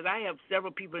that you want. Because I have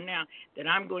several people now that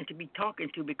I'm going to be talking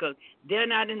to, because they're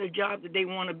not in the job that they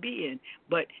want to be in,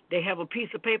 but they have a piece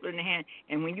of paper in their hand.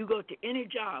 And when you go to any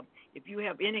job, if you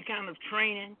have any kind of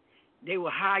training, they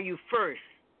will hire you first.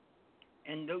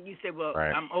 And you say, well,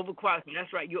 right. I'm overqualified.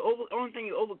 That's right. Only thing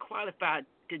you're overqualified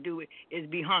to do is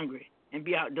be hungry and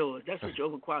be outdoors. That's what you're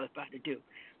overqualified to do.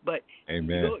 But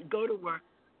Amen. Go to work,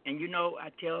 and I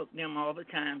tell them all the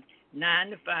time, 9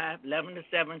 to 5, 11 to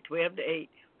 7, 12 to 8,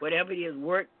 whatever it is,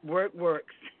 work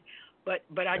works.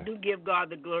 But I do give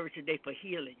God the glory today for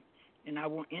healing. And I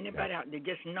want anybody out there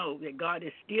just know that God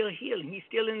is still healing. He's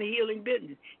still in the healing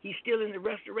business. He's still in the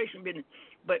restoration business.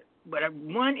 But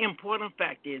one important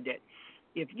fact is that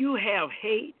if you have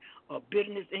hate or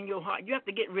bitterness in your heart, you have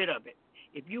to get rid of it.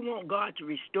 If you want God to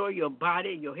restore your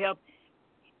body, your health,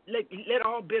 let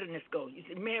all bitterness go. You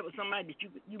said mad with somebody that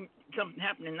you something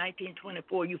happened in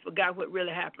 1924, you forgot what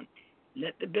really happened.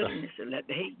 Let the bitterness and let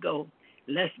the hate go.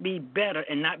 Let's be better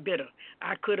and not bitter.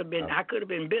 I could have been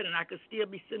bitter, and I could still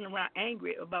be sitting around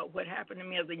angry about what happened to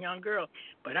me as a young girl.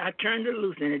 But I turned it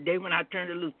loose, and the day when I turned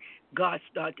it loose, God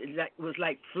started. It was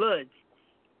like floods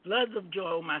of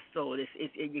joy on my soul.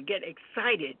 You get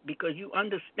excited because you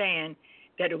understand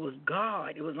that it was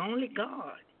God. It was only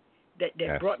God that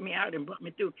brought me out and brought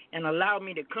me through and allowed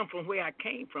me to come from where I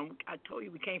came from. I told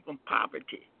you we came from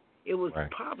poverty. It was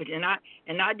poverty, and I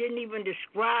didn't even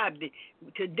describe it.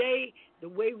 Today, the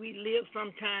way we live,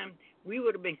 sometimes we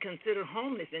would have been considered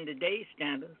homeless in today's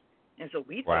standards, and so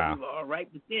we thought we were all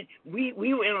right. But then we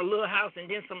were in a little house, and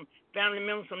then some family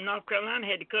members from North Carolina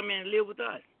had to come in and live with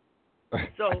us.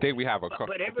 So I think we have a call.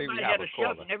 But everybody had a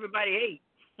shelter, and everybody ate.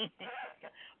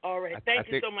 All right, thank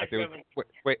you so much, Reverend.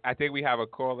 Wait, I think we have a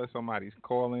caller. Somebody's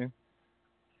calling.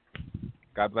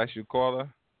 God bless you, caller.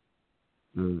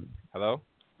 Hello?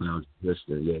 No, just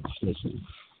listening.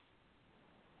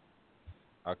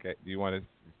 Okay. Do you want to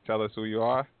tell us who you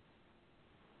are?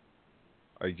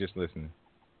 Or are you just listening?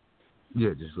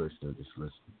 Yeah, just listening.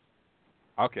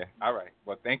 Okay. All right.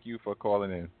 Well, thank you for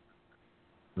calling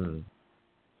in.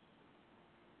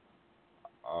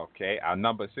 Okay. Our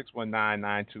number is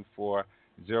 619-924-0800.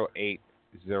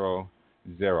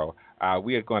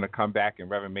 We are going to come back, and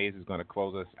Reverend Mays is going to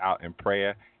close us out in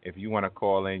prayer. If you want to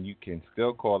call in, you can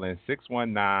still call in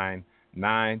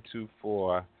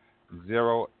 619-924-0800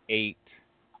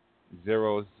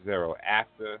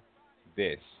 after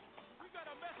this.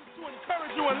 To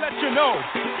encourage you and let you know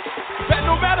that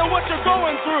no matter what you're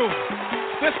going through,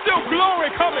 there's still glory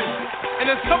coming, and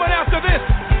it's coming after this.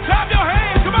 Clap your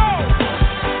hands, come on!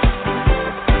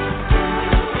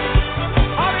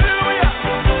 Hallelujah!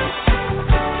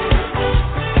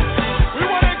 We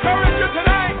want to encourage you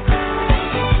tonight.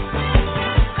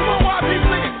 Come on, YP,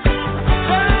 sing it.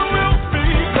 There will be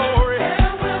glory.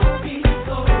 There will be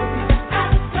glory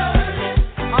after this.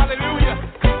 Hallelujah.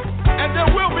 And there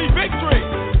will be victory.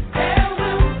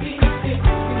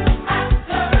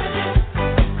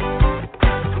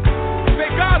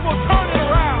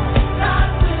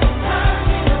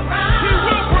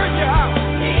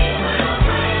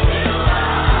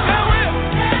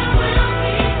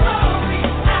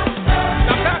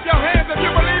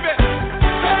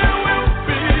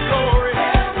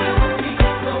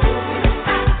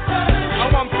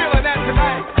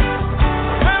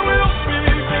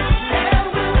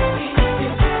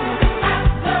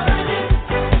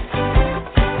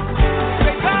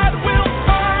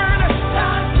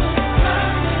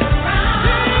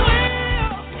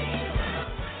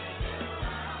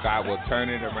 Turn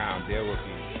it around. There will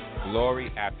be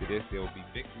glory after this. There will be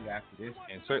victory after this.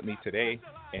 And certainly today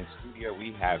in studio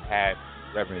we have had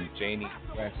Reverend Jannie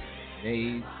West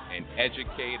Mays, an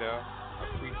educator, a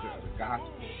preacher of the gospel,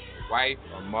 a wife,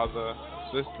 a mother, a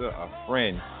sister, a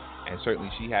friend. And certainly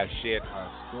she has shared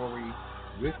her story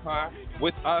with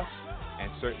us.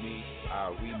 And certainly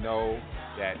we know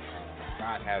that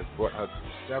God has brought her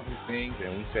through several things.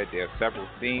 And we said there are several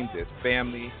themes. There's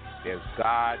family. There's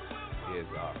God. There's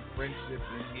friendship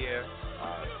in here.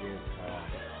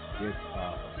 There's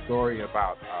a story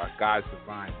about God's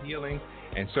divine healing.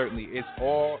 And certainly it's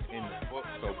all in the book.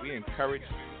 So we encourage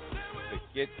you to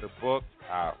get the book,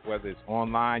 whether it's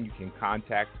online, you can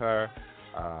contact her,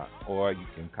 or you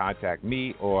can contact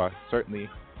me, or certainly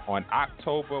on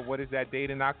October. What is that date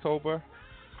in October?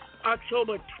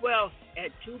 October 12th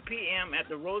at 2 p.m. at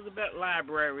the Roosevelt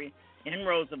Library in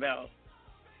Roosevelt.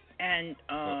 And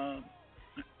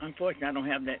unfortunately, I don't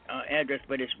have that address,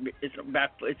 but it's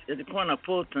at the corner of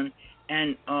Fulton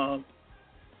and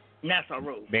Nassau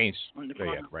Road. Main on the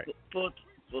corner, right.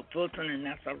 Fulton and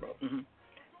Nassau Road. Mm-hmm.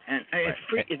 And right. it's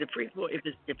free. Is it free for if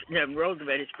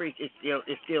Roosevelt is free? It's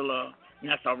still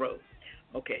Nassau Road.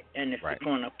 Okay, and it's right. the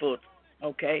corner of Fulton.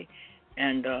 Okay,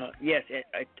 and yes,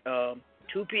 at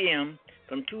 2 p.m.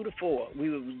 from 2 to 4, we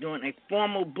will be doing a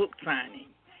formal book signing.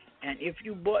 And if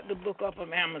you bought the book off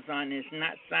of Amazon and it's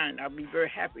not signed, I'll be very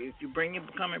happy. If you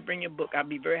come and bring your book, I'll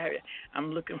be very happy.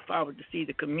 I'm looking forward to see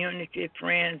the community,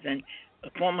 friends, and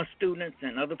former students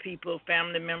and other people,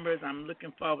 family members. I'm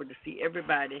looking forward to see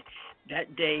everybody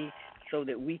that day so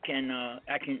that we can,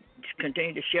 I can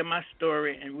continue to share my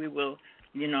story, and we will,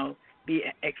 be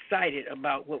excited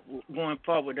about what going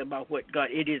forward about what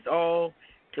God. It is all.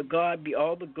 To God be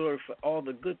all the glory for all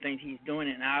the good things He's doing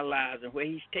in our lives and where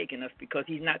He's taking us, because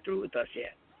He's not through with us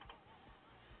yet.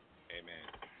 Amen.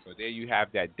 So there you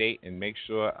have that date, and make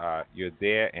sure you're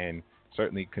there, and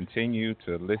certainly continue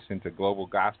to listen to Global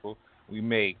Gospel. We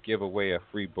may give away a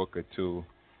free book or two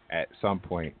at some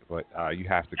point, but you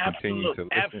have to continue to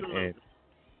listen in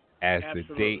as the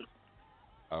date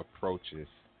approaches.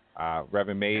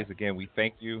 Reverend Mays, again, we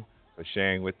thank you for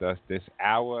sharing with us this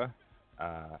hour.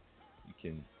 You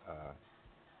can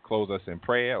close us in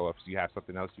prayer, or if you have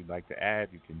something else you'd like to add,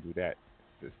 you can do that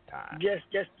this time. Just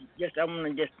I want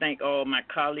to just thank all my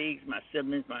colleagues, my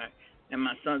siblings, and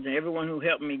my sons, and everyone who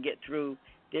helped me get through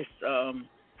this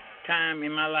time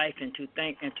in my life, and to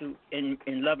thank in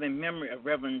loving memory of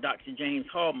Reverend Dr. James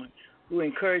Hallman, who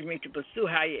encouraged me to pursue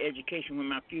higher education when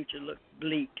my future looked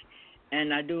bleak.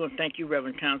 And I do want to thank you,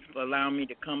 Reverend Townsend, for allowing me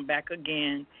to come back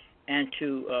again and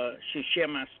to share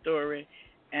my story.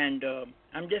 And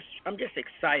I'm just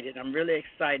excited. I'm really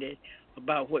excited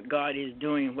about what God is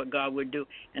doing and what God would do.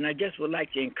 And I just would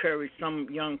like to encourage some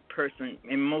young person,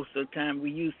 and most of the time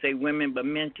we say women, but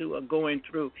men too, are going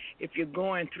through. If you're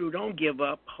going through, don't give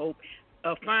up hope.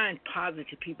 Find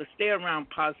positive people. Stay around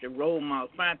positive role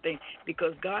models. Find things,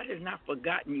 because God has not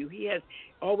forgotten you. He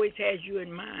always has you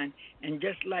in mind. And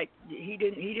just like He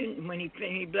didn't when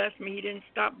He blessed me, He didn't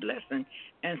stop blessing.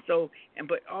 And so,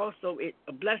 but also,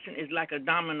 a blessing is like a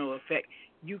domino effect.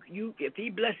 You if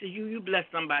He blesses you, you bless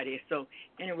somebody. So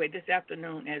anyway, this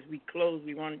afternoon as we close,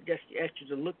 we want to just ask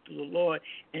you to look to the Lord.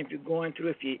 And if you're going through,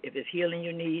 if it's healing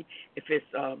you need, if it's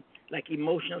like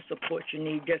emotional support you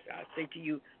need. Just I say to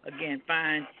you again,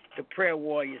 find the prayer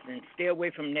warriors and stay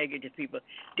away from negative people.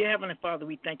 Dear Heavenly Father,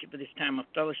 we thank you for this time of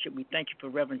fellowship. We thank you for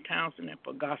Reverend Townsend and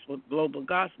for Global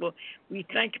Gospel. We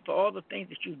thank you for all the things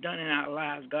that you've done in our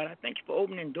lives, God. I thank you for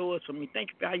opening doors for me.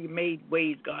 Thank you for how you made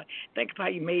ways, God. Thank you for how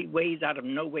you made ways out of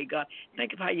no way, God.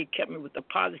 Thank you for how you kept me with a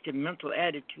positive mental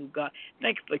attitude, God.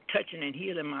 Thank you for touching and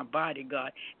healing my body,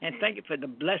 God. And thank you for the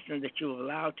blessings that you have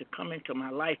allowed to come into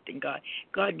my life, and God.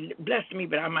 God, bless me,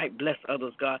 but I might bless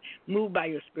others, God. Move by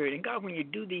your spirit. And God, when you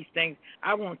do these things,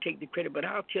 I won't take the credit, but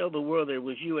I'll tell the world that it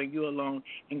was you and you alone.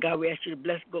 And God, we ask you to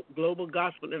bless Global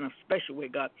Gospel in a special way,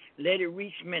 God. Let it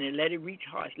reach many. Let it reach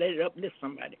hearts. Let it uplift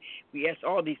somebody. We ask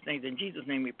all these things. In Jesus'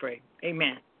 name we pray.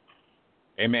 Amen.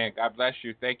 Amen. God bless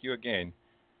you. Thank you again.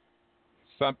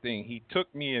 He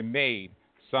took me and made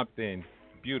something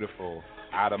beautiful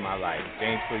out of my life.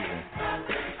 James Cleveland.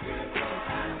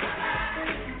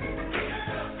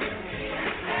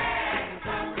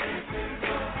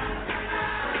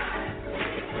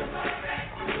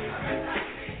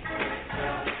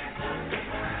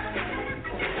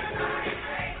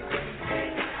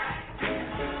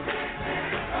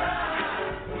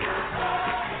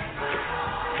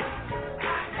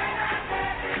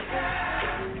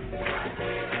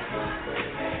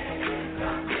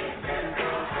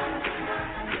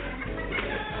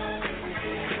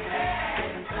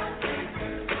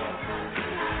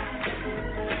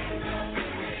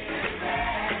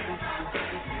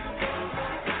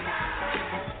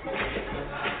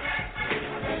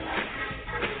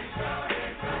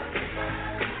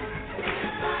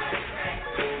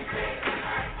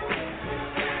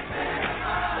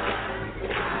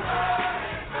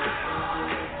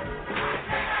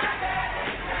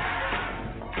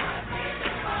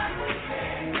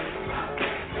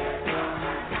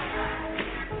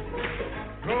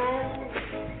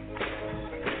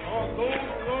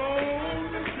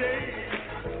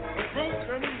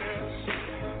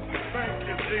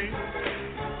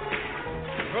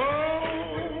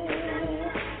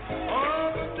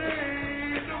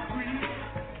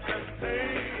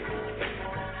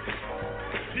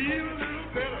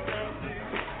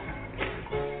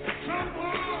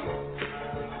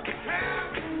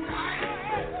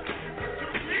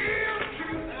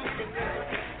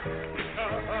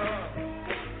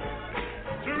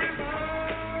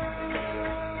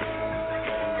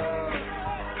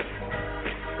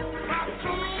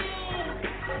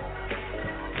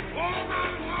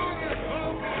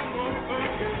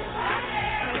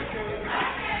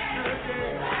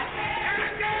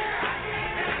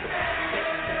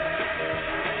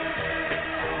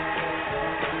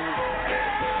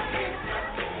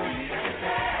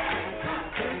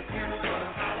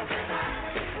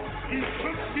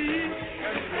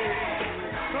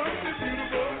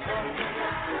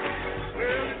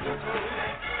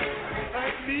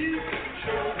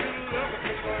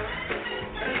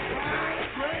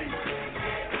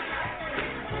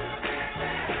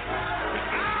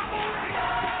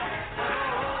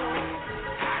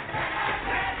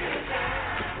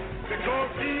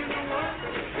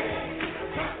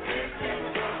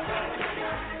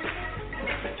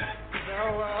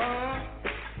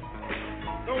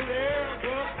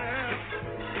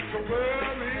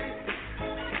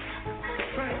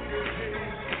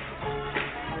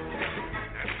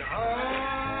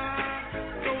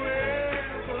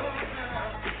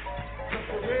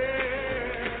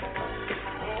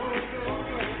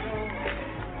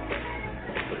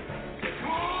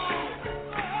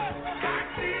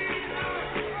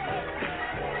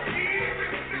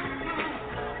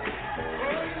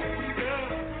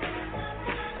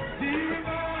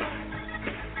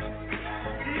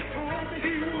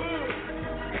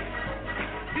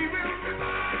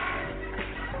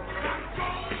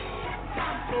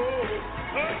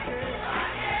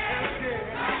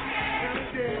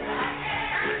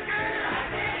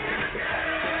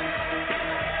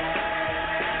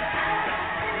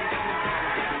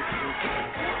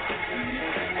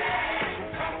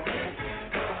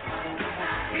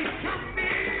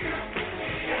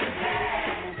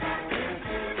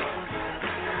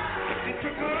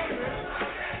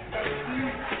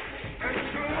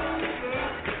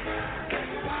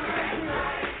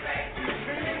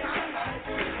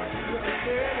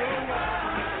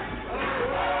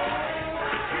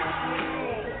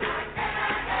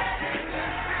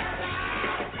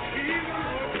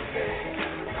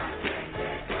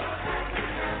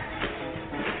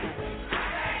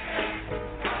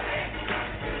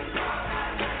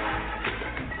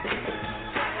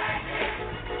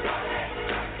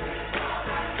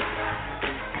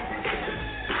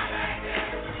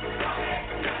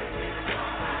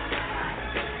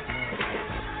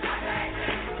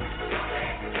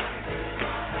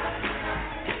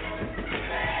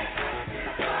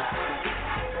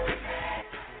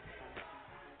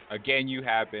 Again, you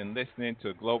have been listening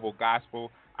to Global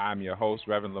Gospel. I'm your host,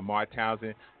 Reverend Lamar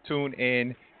Townsend. Tune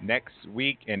in next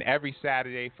week and every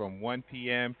Saturday from 1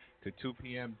 p.m. to 2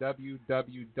 p.m.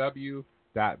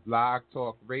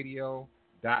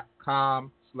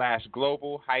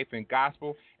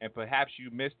 www.blogtalkradio.com/global-gospel. And perhaps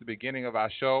you missed the beginning of our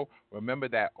show. Remember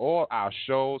that all our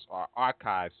shows are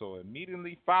archived. So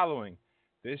immediately following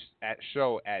this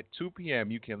show at 2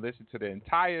 p.m., you can listen to the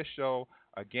entire show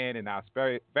again, and our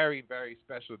very, very, very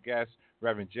special guests,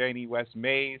 Reverend Jannie West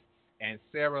and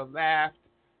Sarah laughed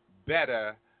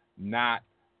better, not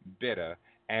bitter.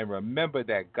 And remember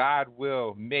that God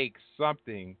will make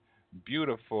something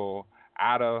beautiful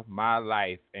out of my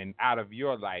life and out of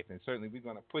your life. And certainly we're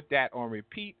going to put that on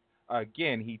repeat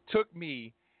again. He took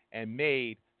me and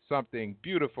made something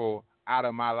beautiful out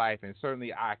of my life. And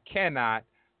certainly I cannot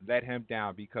let him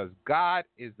down because God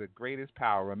is the greatest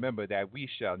power. Remember that we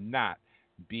shall not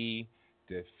be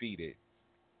defeated.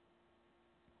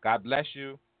 God bless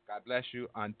you. God bless you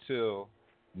until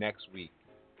next week.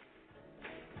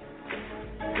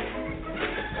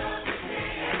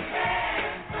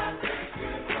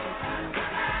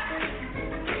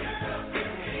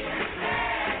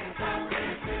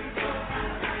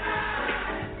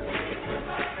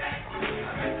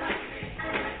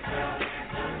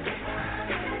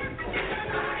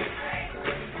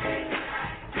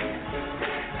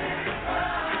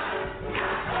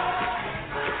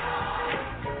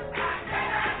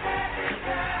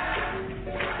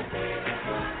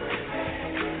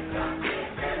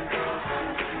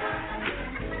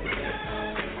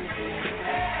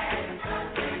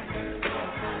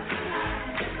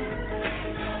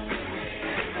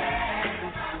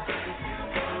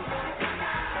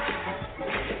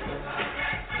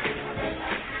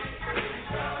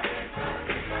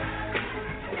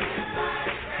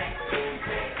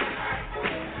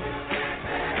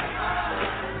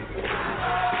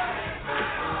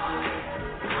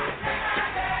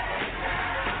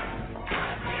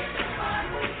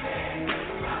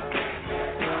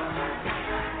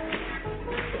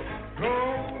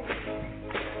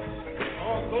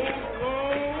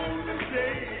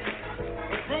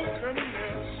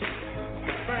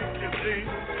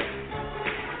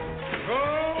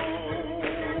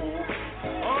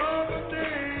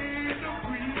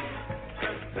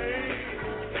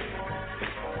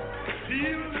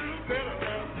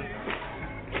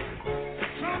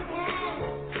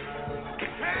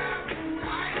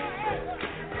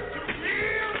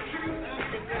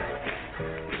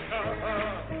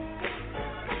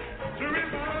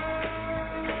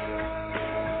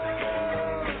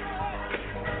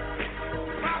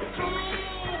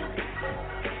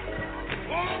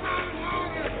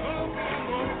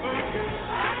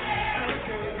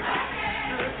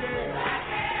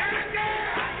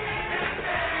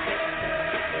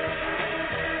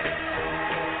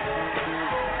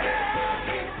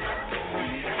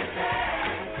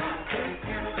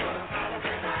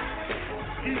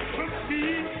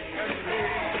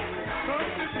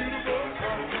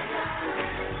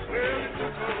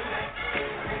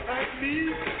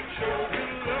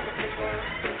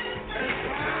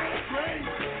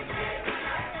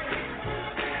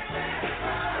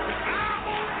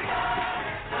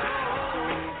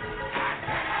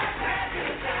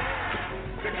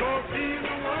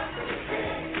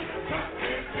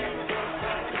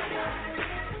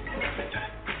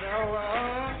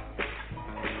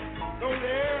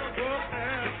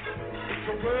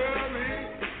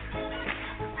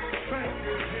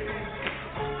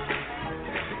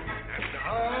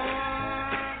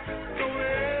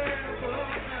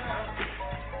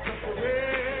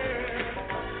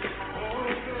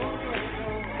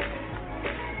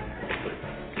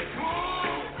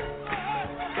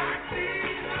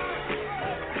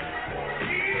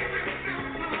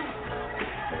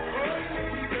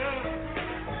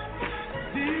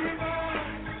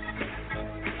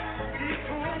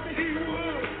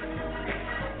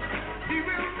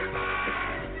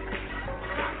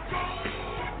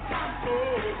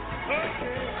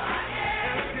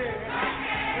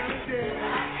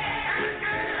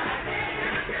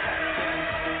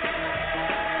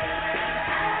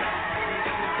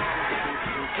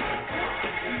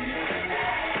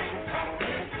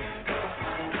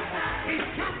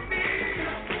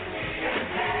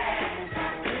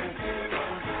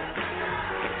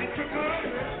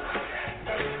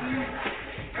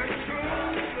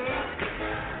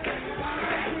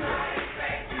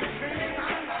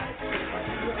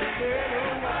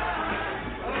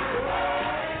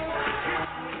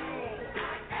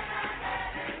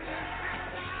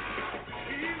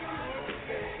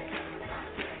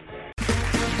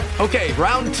 Okay,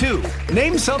 round 2.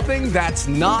 Name something that's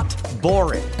not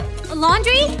boring. A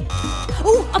laundry?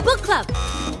 Ooh, a book club.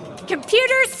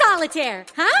 Computer solitaire,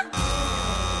 huh?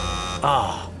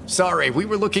 Ah, oh, sorry, we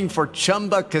were looking for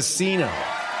Chumba Casino.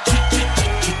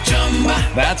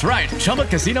 That's right,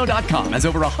 ChumbaCasino.com has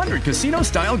over 100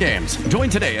 casino-style games.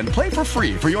 Join today and play for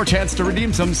free for your chance to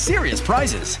redeem some serious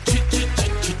prizes.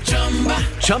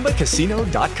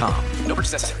 ChumbaCasino.com. No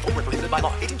purchase necessary. Void where prohibited by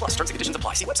law. 18+ terms and conditions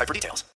apply. See website for details.